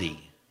quality.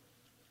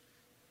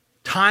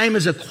 Time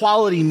as a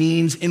quality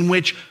means in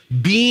which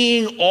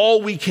being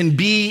all we can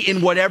be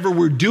in whatever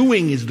we're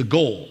doing is the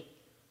goal.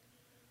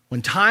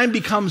 When time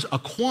becomes a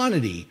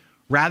quantity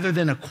rather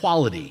than a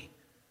quality,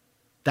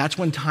 that's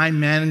when time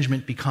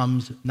management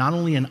becomes not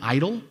only an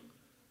idol,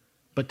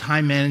 but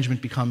time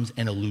management becomes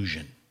an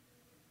illusion.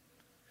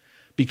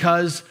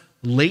 Because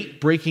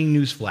late breaking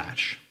news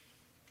flash,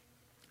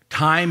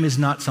 Time is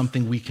not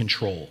something we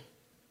control,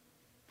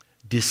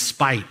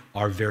 despite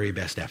our very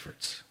best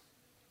efforts.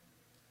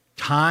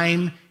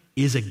 Time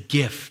is a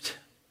gift.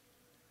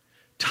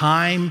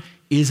 Time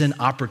is an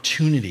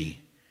opportunity.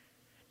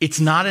 It's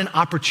not an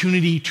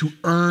opportunity to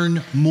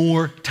earn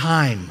more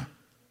time.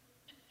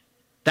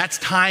 That's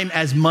time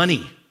as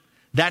money.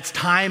 That's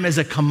time as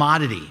a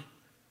commodity.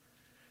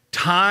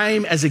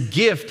 Time as a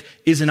gift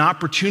is an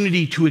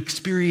opportunity to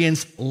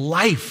experience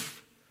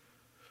life,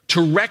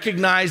 to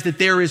recognize that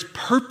there is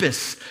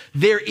purpose,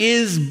 there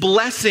is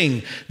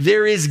blessing,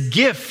 there is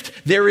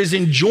gift, there is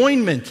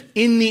enjoyment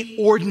in the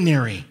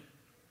ordinary.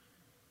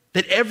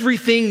 That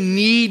everything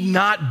need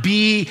not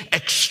be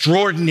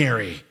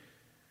extraordinary.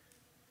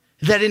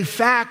 That in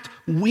fact,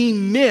 we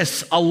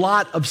miss a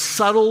lot of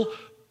subtle,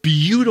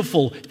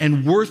 beautiful,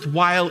 and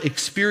worthwhile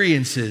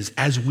experiences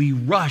as we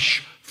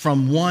rush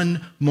from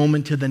one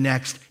moment to the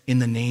next in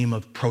the name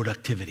of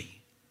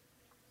productivity.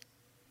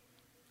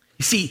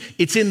 You see,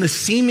 it's in the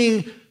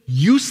seeming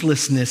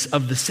uselessness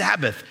of the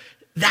Sabbath.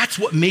 That's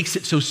what makes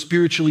it so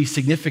spiritually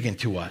significant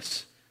to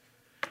us.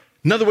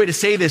 Another way to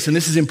say this, and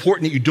this is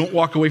important that you don't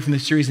walk away from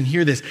this series and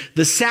hear this,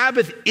 the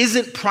Sabbath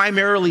isn't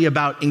primarily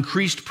about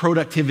increased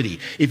productivity.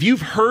 If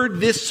you've heard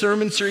this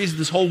sermon series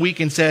this whole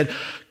week and said,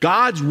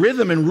 God's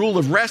rhythm and rule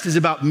of rest is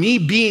about me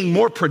being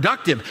more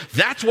productive,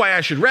 that's why I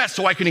should rest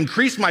so I can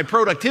increase my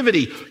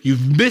productivity,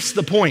 you've missed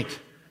the point.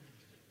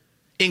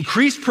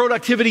 Increased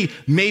productivity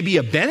may be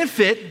a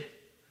benefit,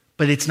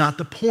 but it's not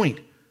the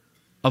point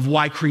of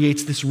why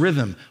creates this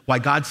rhythm, why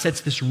God sets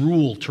this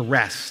rule to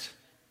rest.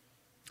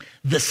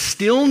 The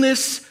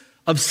stillness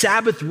of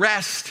Sabbath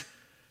rest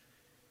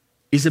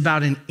is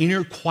about an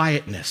inner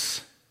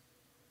quietness,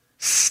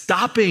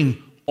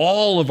 stopping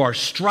all of our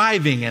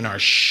striving and our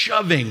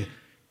shoving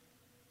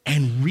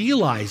and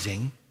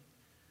realizing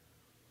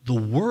the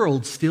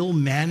world still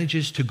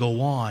manages to go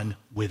on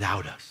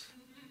without us.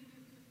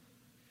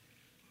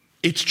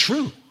 It's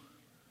true.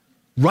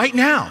 Right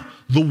now,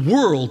 the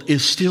world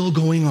is still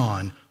going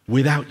on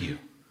without you.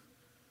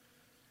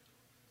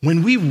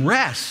 When we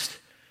rest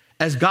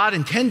as God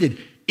intended,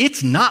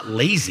 it's not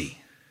lazy.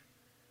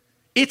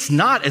 It's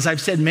not, as I've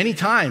said many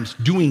times,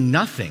 doing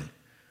nothing.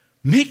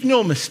 Make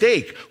no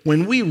mistake,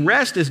 when we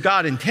rest as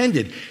God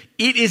intended,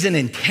 it is an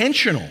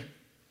intentional,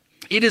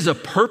 it is a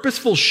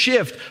purposeful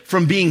shift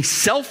from being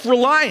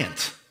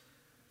self-reliant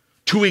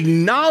to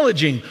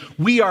acknowledging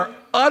we are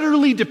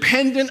utterly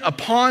dependent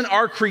upon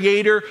our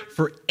Creator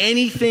for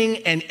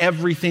anything and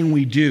everything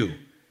we do.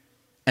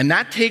 And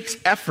that takes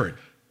effort.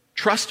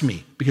 Trust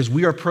me, because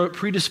we are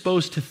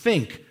predisposed to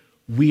think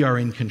we are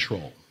in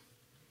control.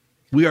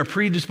 We are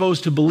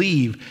predisposed to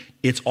believe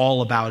it's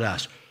all about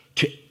us.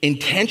 To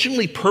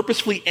intentionally,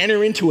 purposefully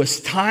enter into a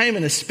time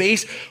and a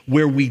space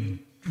where we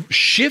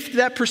shift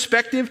that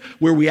perspective,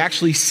 where we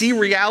actually see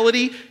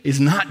reality,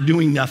 is not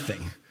doing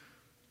nothing.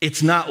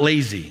 It's not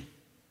lazy.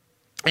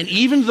 And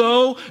even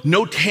though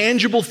no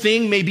tangible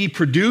thing may be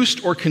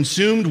produced or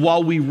consumed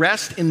while we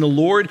rest in the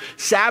Lord,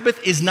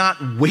 Sabbath is not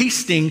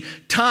wasting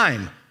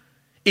time.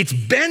 It's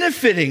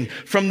benefiting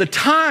from the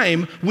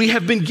time we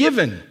have been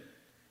given.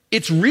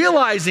 It's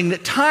realizing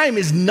that time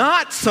is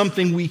not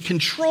something we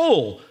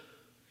control,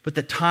 but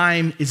that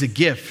time is a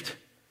gift.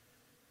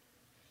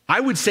 I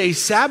would say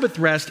Sabbath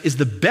rest is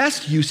the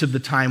best use of the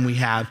time we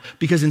have,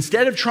 because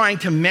instead of trying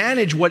to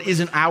manage what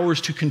isn't ours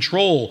to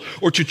control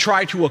or to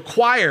try to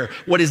acquire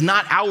what is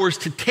not ours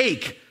to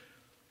take,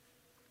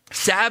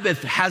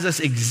 Sabbath has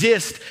us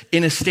exist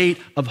in a state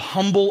of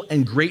humble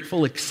and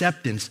grateful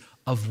acceptance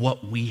of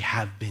what we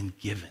have been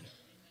given.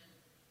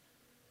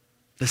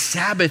 The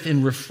Sabbath,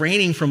 in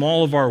refraining from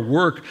all of our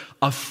work,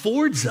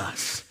 affords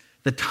us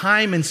the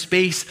time and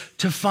space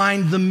to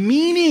find the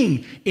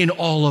meaning in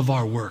all of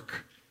our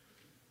work.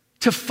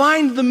 To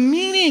find the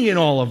meaning in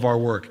all of our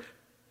work.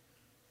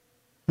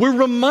 We're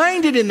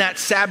reminded in that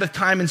Sabbath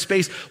time and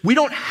space we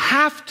don't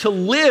have to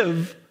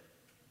live,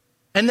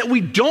 and that we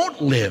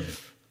don't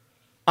live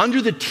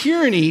under the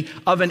tyranny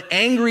of an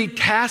angry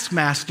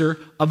taskmaster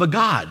of a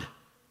God.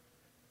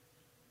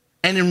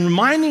 And in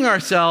reminding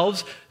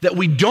ourselves that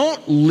we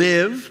don't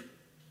live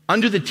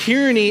under the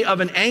tyranny of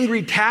an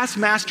angry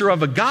taskmaster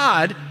of a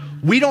God,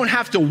 we don't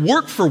have to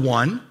work for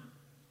one,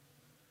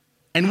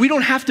 and we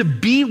don't have to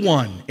be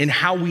one in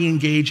how we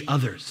engage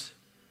others.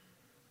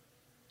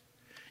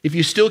 If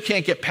you still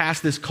can't get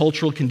past this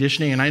cultural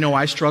conditioning, and I know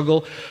I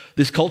struggle,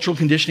 this cultural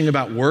conditioning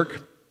about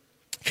work,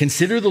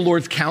 consider the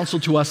Lord's counsel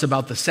to us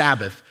about the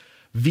Sabbath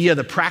via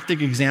the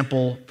practical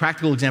example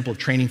of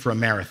training for a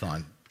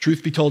marathon.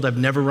 Truth be told, I've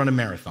never run a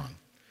marathon,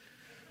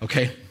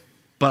 okay?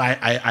 But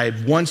I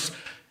once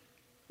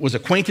was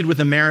acquainted with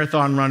a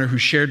marathon runner who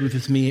shared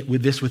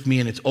this with me,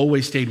 and it's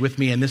always stayed with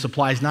me, and this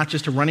applies not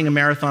just to running a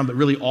marathon, but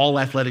really all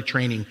athletic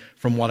training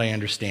from what I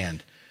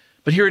understand.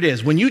 But here it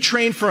is. When you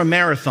train for a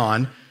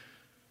marathon,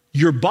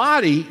 your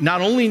body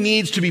not only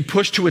needs to be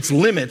pushed to its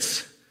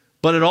limits,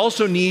 but it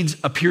also needs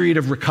a period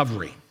of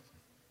recovery.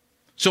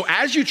 So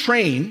as you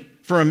train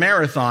for a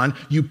marathon,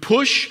 you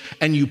push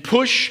and you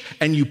push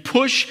and you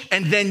push,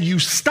 and then you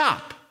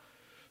stop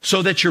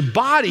so that your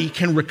body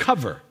can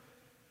recover,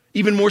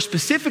 Even more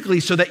specifically,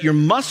 so that your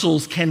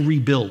muscles can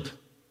rebuild.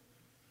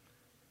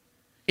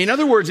 In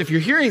other words, if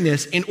you're hearing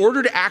this, in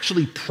order to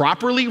actually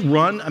properly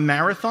run a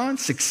marathon,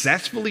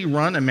 successfully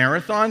run a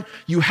marathon,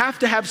 you have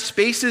to have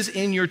spaces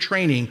in your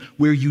training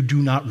where you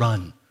do not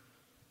run.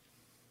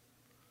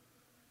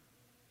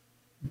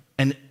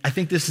 And I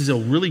think this is a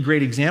really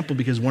great example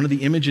because one of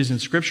the images in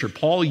Scripture,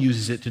 Paul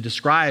uses it to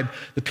describe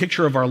the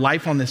picture of our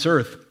life on this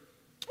earth.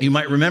 You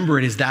might remember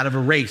it as that of a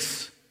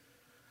race.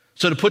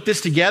 So to put this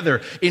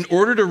together, in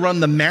order to run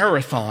the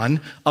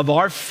marathon of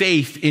our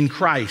faith in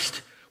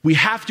Christ, we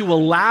have to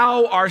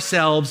allow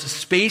ourselves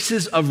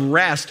spaces of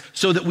rest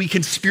so that we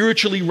can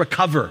spiritually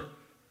recover,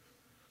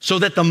 so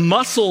that the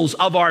muscles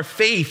of our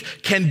faith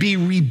can be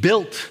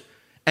rebuilt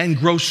and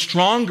grow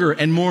stronger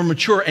and more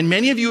mature. And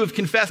many of you have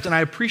confessed, and I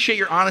appreciate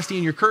your honesty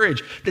and your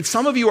courage, that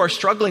some of you are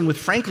struggling with,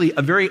 frankly,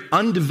 a very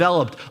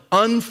undeveloped,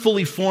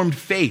 unfully formed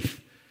faith.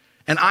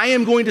 And I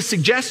am going to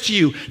suggest to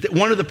you that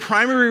one of the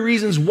primary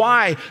reasons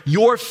why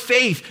your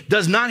faith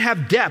does not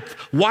have depth,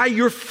 why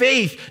your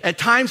faith at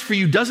times for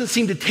you doesn't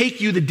seem to take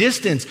you the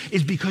distance,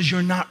 is because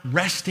you're not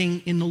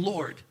resting in the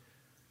Lord.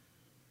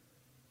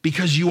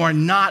 Because you are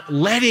not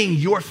letting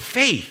your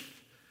faith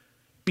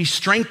be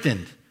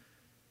strengthened.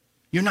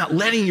 You're not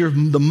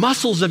letting the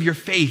muscles of your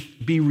faith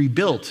be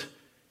rebuilt.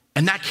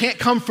 And that can't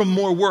come from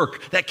more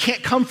work. That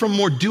can't come from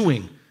more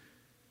doing.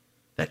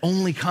 That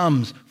only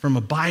comes from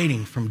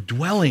abiding, from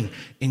dwelling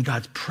in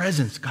God's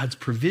presence, God's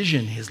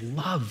provision, His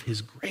love,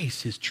 His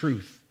grace, His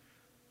truth.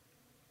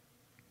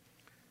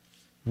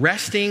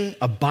 Resting,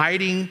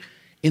 abiding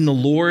in the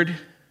Lord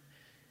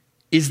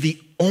is the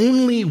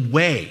only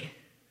way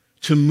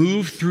to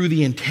move through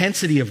the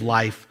intensity of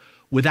life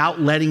without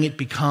letting it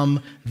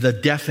become the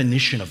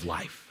definition of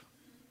life.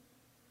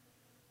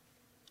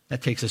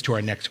 That takes us to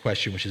our next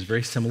question, which is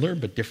very similar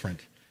but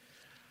different.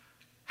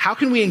 How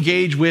can we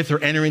engage with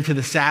or enter into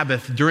the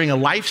Sabbath during a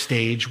life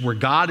stage where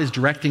God is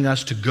directing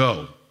us to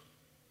go,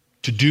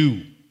 to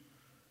do,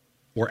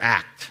 or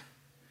act?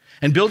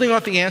 And building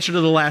off the answer to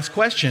the last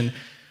question,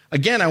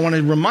 again, I want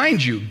to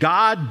remind you,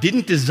 God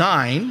didn't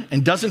design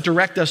and doesn't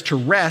direct us to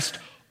rest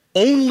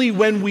only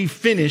when we've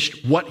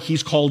finished what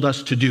He's called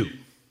us to do.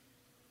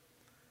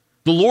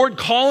 The Lord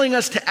calling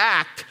us to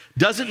act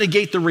doesn't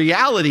negate the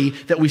reality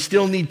that we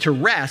still need to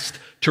rest,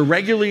 to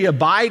regularly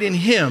abide in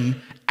Him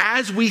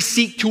as we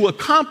seek to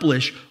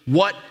accomplish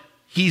what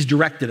He's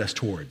directed us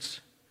towards.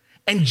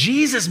 And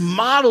Jesus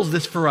models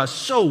this for us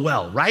so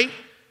well, right?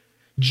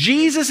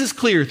 Jesus is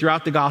clear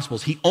throughout the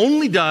Gospels. He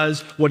only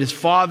does what His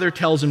Father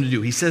tells Him to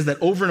do. He says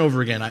that over and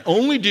over again. I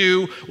only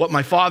do what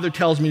my Father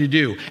tells me to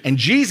do. And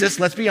Jesus,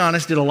 let's be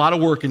honest, did a lot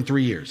of work in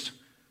 3 years.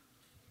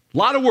 A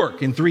lot of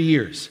work in 3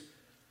 years.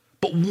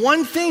 But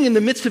one thing in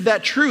the midst of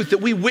that truth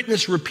that we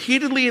witness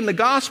repeatedly in the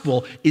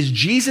gospel is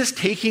Jesus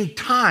taking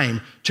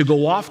time to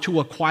go off to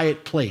a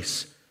quiet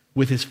place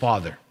with His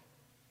Father.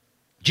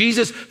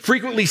 Jesus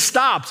frequently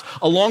stops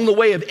along the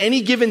way of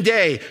any given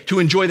day to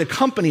enjoy the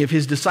company of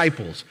His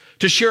disciples,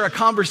 to share a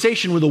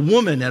conversation with a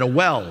woman at a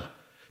well,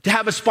 to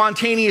have a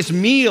spontaneous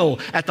meal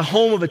at the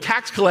home of a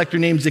tax collector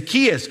named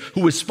Zacchaeus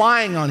who was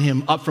spying on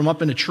Him from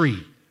up in a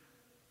tree.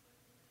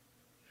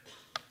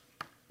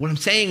 What I'm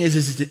saying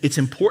is it's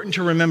important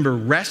to remember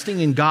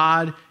resting in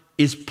God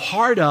is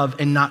part of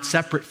and not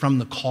separate from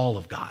the call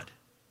of God.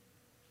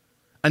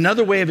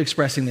 Another way of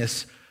expressing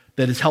this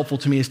that is helpful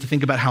to me is to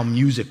think about how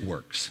music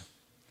works,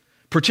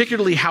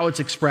 particularly how it's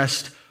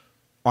expressed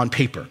on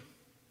paper.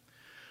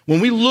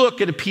 When we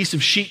look at a piece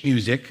of sheet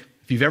music,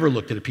 if you've ever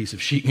looked at a piece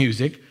of sheet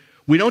music,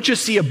 we don't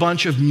just see a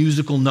bunch of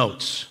musical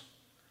notes.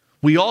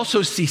 We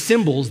also see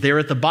symbols there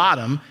at the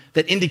bottom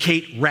that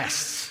indicate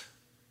rests,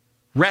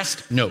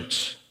 rest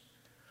notes.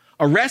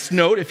 A rest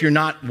note, if you're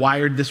not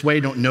wired this way,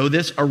 don't know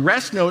this, a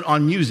rest note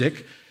on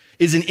music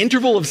is an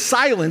interval of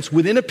silence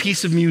within a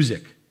piece of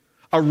music.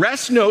 A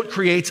rest note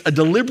creates a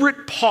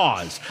deliberate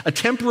pause, a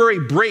temporary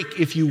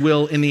break, if you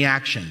will, in the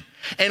action.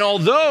 And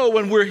although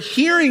when we're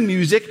hearing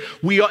music,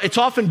 it's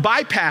often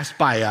bypassed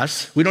by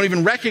us, we don't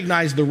even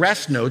recognize the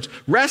rest notes.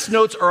 Rest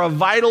notes are a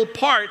vital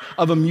part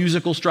of a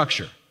musical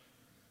structure.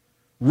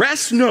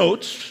 Rest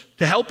notes,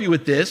 to help you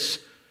with this,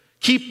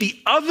 keep the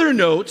other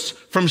notes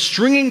from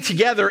stringing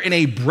together in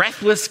a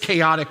breathless,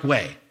 chaotic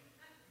way.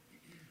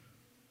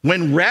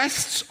 When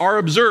rests are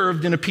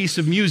observed in a piece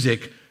of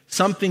music,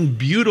 something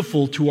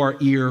beautiful to our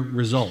ear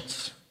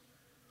results.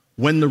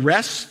 When the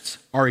rests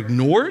are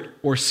ignored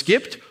or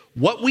skipped,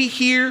 what we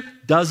hear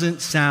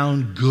doesn't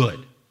sound good.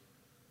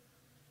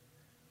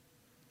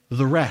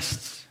 The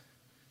rests,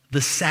 the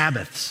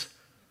Sabbaths,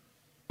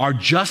 are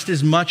just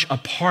as much a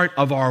part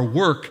of our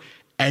work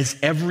as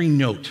every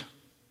note.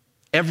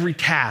 Every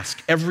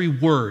task, every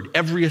word,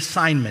 every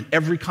assignment,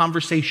 every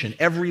conversation,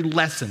 every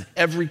lesson,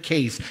 every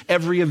case,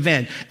 every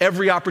event,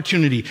 every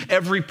opportunity,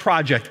 every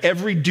project,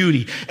 every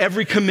duty,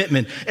 every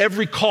commitment,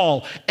 every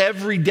call,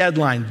 every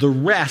deadline. The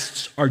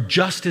rests are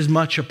just as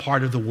much a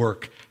part of the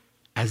work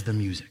as the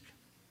music.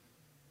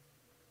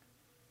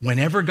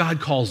 Whenever God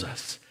calls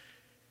us,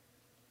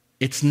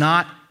 it's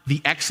not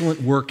the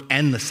excellent work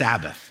and the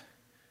Sabbath.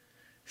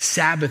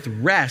 Sabbath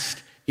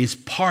rest is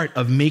part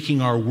of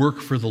making our work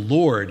for the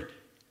Lord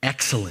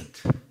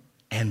excellent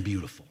and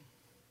beautiful.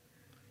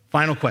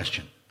 Final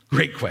question.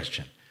 Great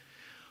question.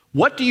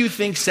 What do you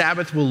think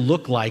Sabbath will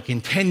look like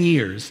in 10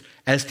 years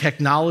as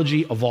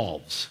technology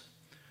evolves?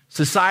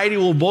 Society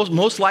will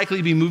most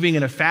likely be moving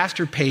at a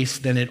faster pace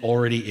than it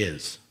already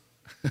is.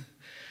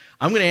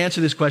 I'm going to answer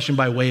this question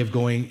by way of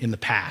going in the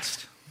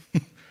past.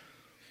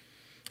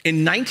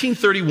 In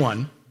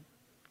 1931,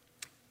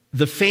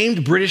 the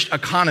famed British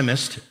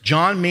economist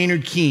John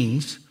Maynard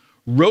Keynes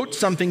wrote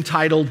something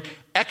titled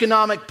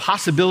Economic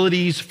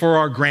Possibilities for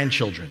Our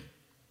Grandchildren.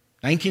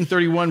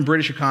 1931,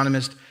 British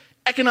economist,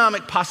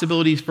 Economic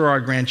Possibilities for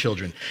Our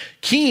Grandchildren.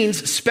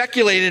 Keynes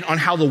speculated on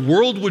how the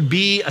world would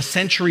be a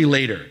century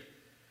later.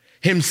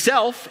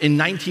 Himself, in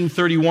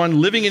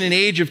 1931, living in an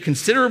age of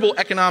considerable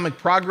economic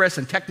progress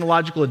and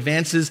technological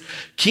advances,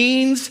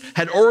 Keynes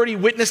had already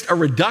witnessed a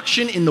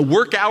reduction in the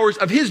work hours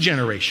of his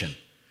generation.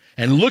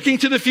 And looking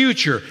to the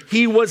future,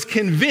 he was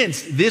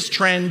convinced this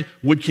trend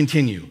would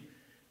continue.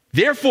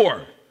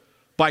 Therefore,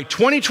 by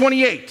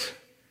 2028,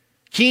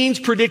 Keynes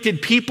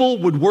predicted people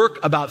would work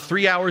about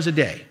 3 hours a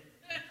day.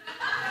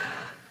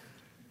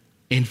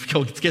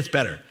 It gets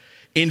better.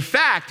 In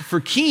fact, for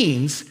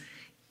Keynes,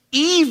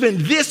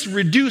 even this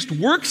reduced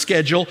work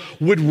schedule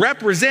would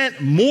represent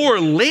more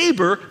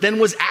labor than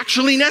was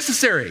actually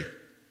necessary.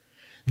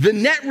 The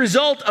net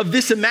result of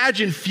this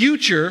imagined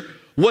future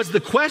was the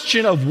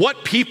question of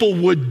what people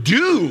would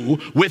do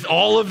with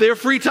all of their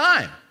free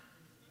time.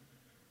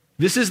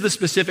 This is the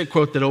specific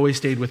quote that always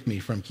stayed with me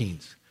from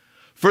Keynes.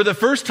 For the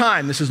first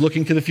time, this is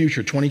looking to the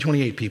future,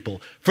 2028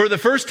 people, for the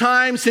first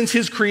time since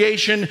his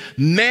creation,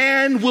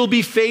 man will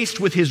be faced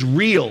with his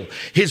real,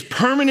 his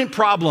permanent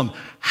problem,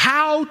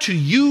 how to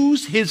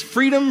use his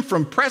freedom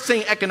from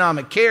pressing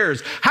economic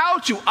cares, how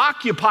to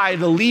occupy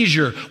the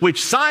leisure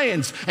which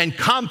science and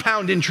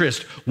compound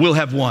interest will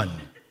have won.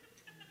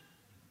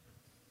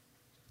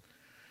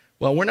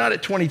 Well, we're not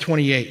at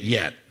 2028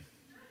 yet.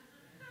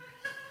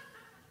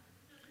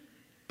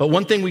 But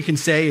one thing we can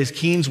say is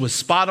Keynes was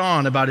spot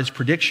on about his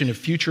prediction of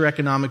future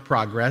economic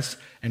progress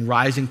and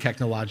rising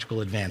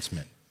technological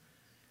advancement.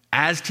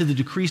 As to the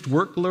decreased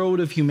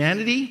workload of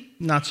humanity,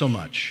 not so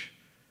much.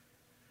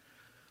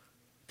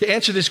 To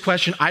answer this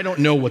question, I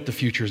don't know what the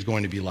future is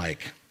going to be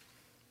like.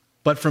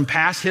 But from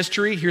past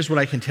history, here's what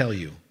I can tell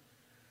you.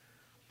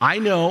 I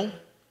know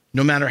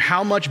no matter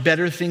how much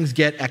better things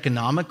get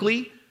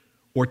economically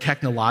or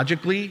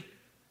technologically,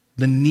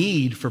 the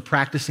need for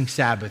practicing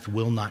Sabbath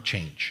will not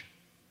change.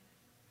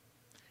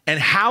 And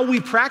how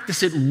we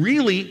practice it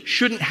really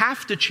shouldn't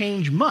have to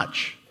change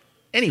much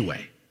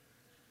anyway.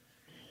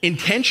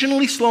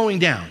 Intentionally slowing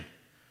down,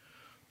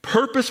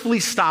 purposefully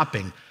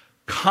stopping,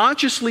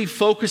 consciously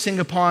focusing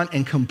upon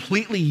and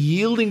completely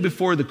yielding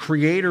before the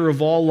Creator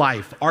of all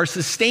life, our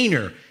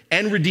sustainer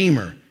and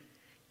redeemer,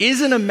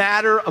 isn't a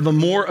matter of a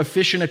more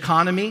efficient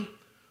economy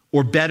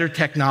or better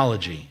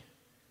technology.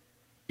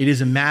 It is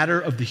a matter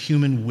of the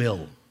human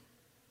will,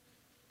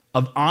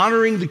 of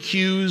honoring the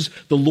cues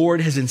the Lord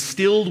has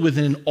instilled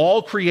within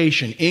all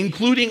creation,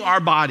 including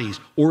our bodies,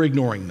 or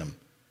ignoring them.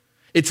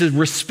 It's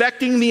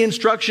respecting the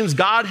instructions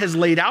God has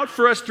laid out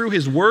for us through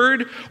His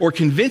Word, or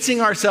convincing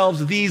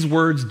ourselves these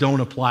words don't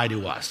apply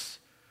to us.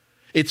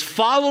 It's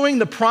following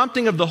the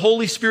prompting of the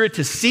Holy Spirit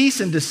to cease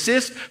and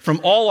desist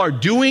from all our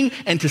doing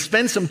and to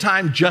spend some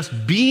time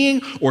just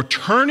being, or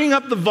turning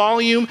up the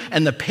volume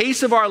and the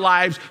pace of our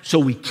lives so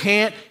we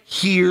can't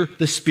hear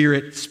the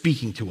Spirit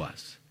speaking to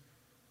us.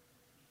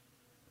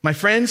 My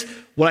friends,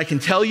 what I can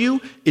tell you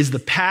is the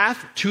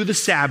path to the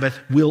Sabbath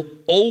will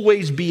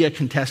always be a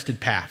contested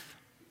path.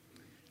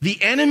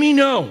 The enemy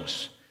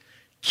knows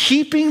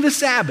keeping the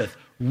Sabbath,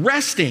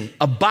 resting,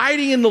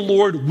 abiding in the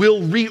Lord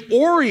will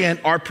reorient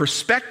our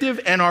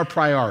perspective and our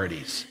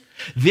priorities.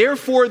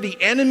 Therefore, the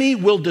enemy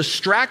will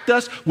distract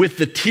us with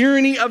the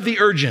tyranny of the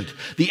urgent.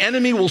 The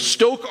enemy will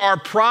stoke our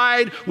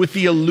pride with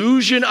the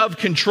illusion of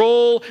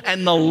control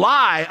and the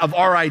lie of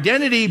our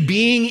identity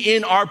being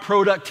in our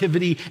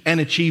productivity and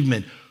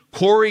achievement.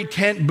 Corrie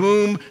Ten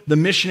Boom, the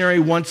missionary,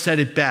 once said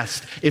it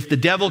best. If the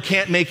devil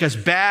can't make us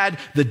bad,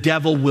 the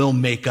devil will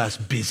make us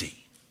busy.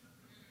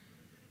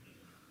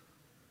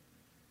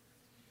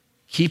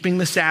 Keeping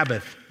the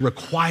Sabbath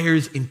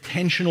requires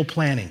intentional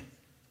planning.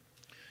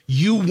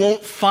 You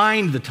won't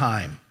find the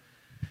time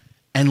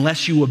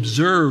unless you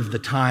observe the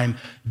time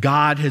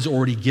God has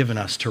already given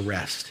us to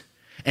rest.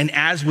 And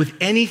as with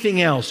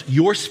anything else,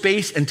 your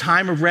space and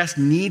time of rest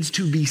needs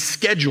to be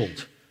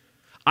scheduled.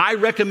 I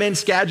recommend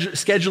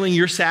scheduling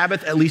your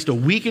Sabbath at least a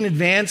week in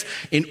advance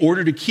in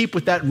order to keep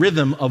with that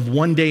rhythm of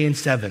 1 day in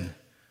 7.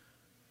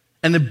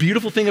 And the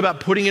beautiful thing about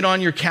putting it on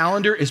your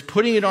calendar is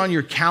putting it on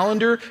your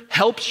calendar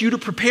helps you to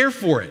prepare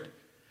for it.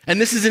 And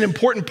this is an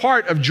important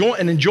part of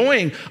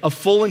enjoying a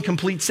full and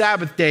complete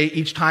Sabbath day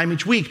each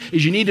week,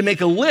 is you need to make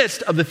a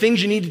list of the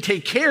things you need to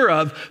take care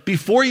of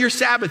before your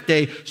Sabbath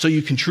day so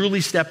you can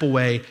truly step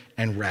away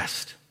and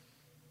rest.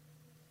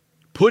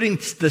 Putting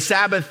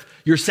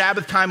your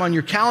Sabbath time on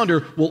your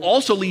calendar will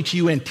also lead to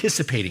you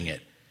anticipating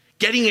it,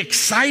 getting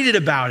excited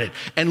about it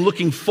and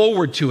looking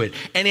forward to it.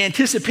 And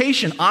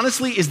anticipation,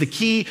 honestly, is the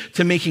key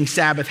to making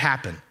Sabbath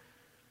happen,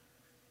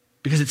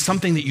 because it's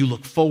something that you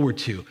look forward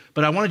to.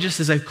 But I want to just,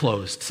 as I've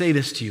closed, say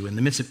this to you in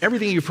the midst of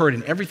everything you've heard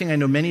and everything I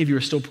know many of you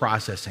are still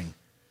processing.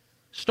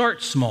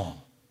 Start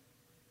small.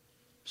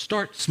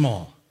 Start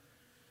small.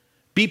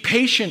 Be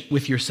patient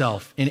with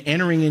yourself in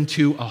entering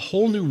into a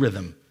whole new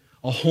rhythm,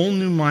 a whole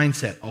new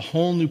mindset, a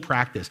whole new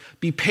practice.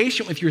 Be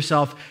patient with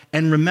yourself,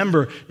 and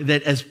remember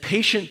that as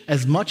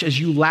much as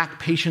you lack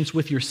patience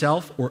with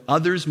yourself, or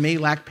others may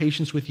lack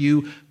patience with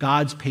you,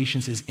 God's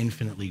patience is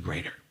infinitely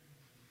greater,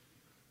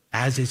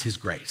 as is his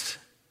grace.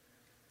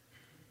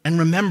 And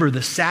remember,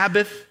 the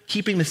Sabbath,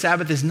 keeping the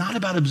Sabbath, is not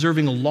about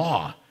observing a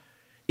law.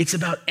 It's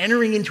about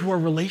entering into a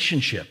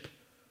relationship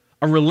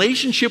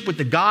with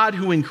the God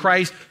who in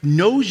Christ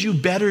knows you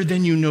better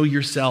than you know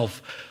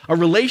yourself. A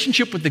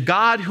relationship with the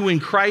God who in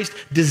Christ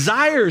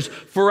desires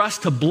for us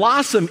to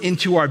blossom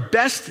into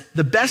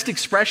the best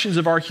expressions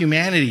of our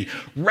humanity,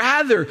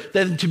 rather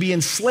than to be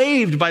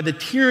enslaved by the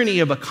tyranny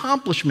of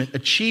accomplishment,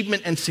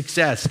 achievement, and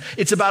success.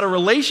 It's about a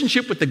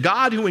relationship with the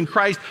God who in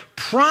Christ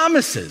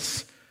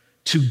promises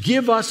to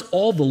give us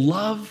all the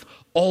love,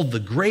 all the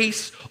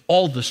grace,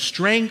 all the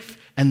strength,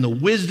 and the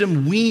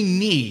wisdom we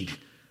need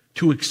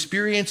to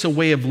experience a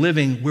way of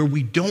living where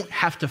we don't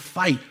have to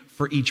fight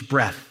for each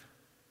breath,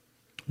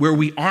 where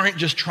we aren't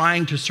just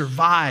trying to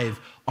survive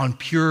on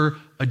pure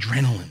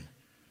adrenaline.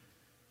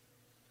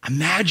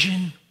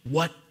 Imagine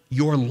what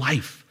your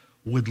life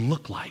would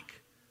look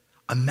like.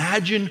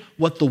 Imagine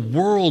what the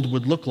world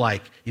would look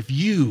like if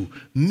you,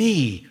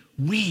 me,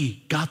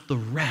 we got the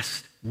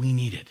rest we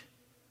needed.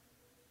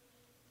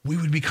 We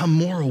would become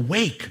more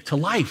awake to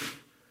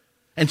life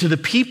and to the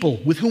people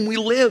with whom we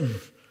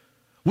live.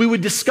 We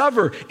would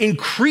discover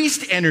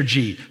increased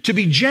energy to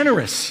be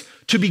generous,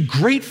 to be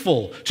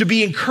grateful, to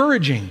be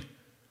encouraging.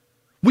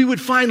 We would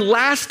find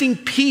lasting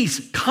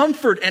peace,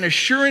 comfort, and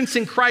assurance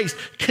in Christ,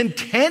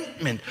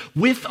 contentment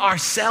with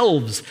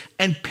ourselves,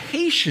 and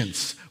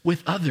patience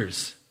with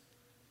others.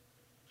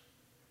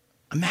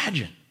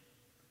 Imagine.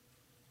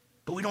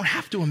 But we don't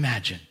have to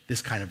imagine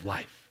this kind of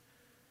life.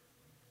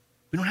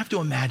 We don't have to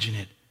imagine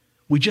it.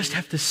 We just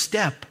have to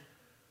step.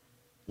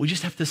 We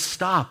just have to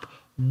stop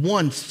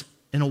once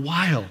in a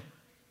while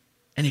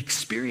and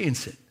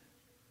experience it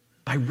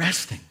by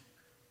resting,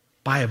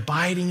 by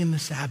abiding in the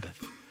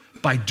Sabbath,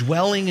 by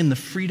dwelling in the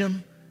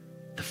freedom,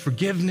 the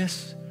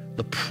forgiveness,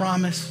 the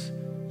promise,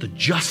 the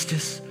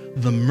justice,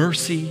 the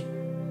mercy,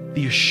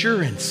 the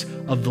assurance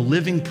of the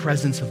living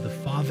presence of the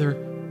Father,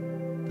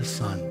 the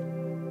Son,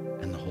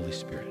 and the Holy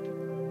Spirit.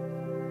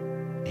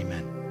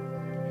 Amen.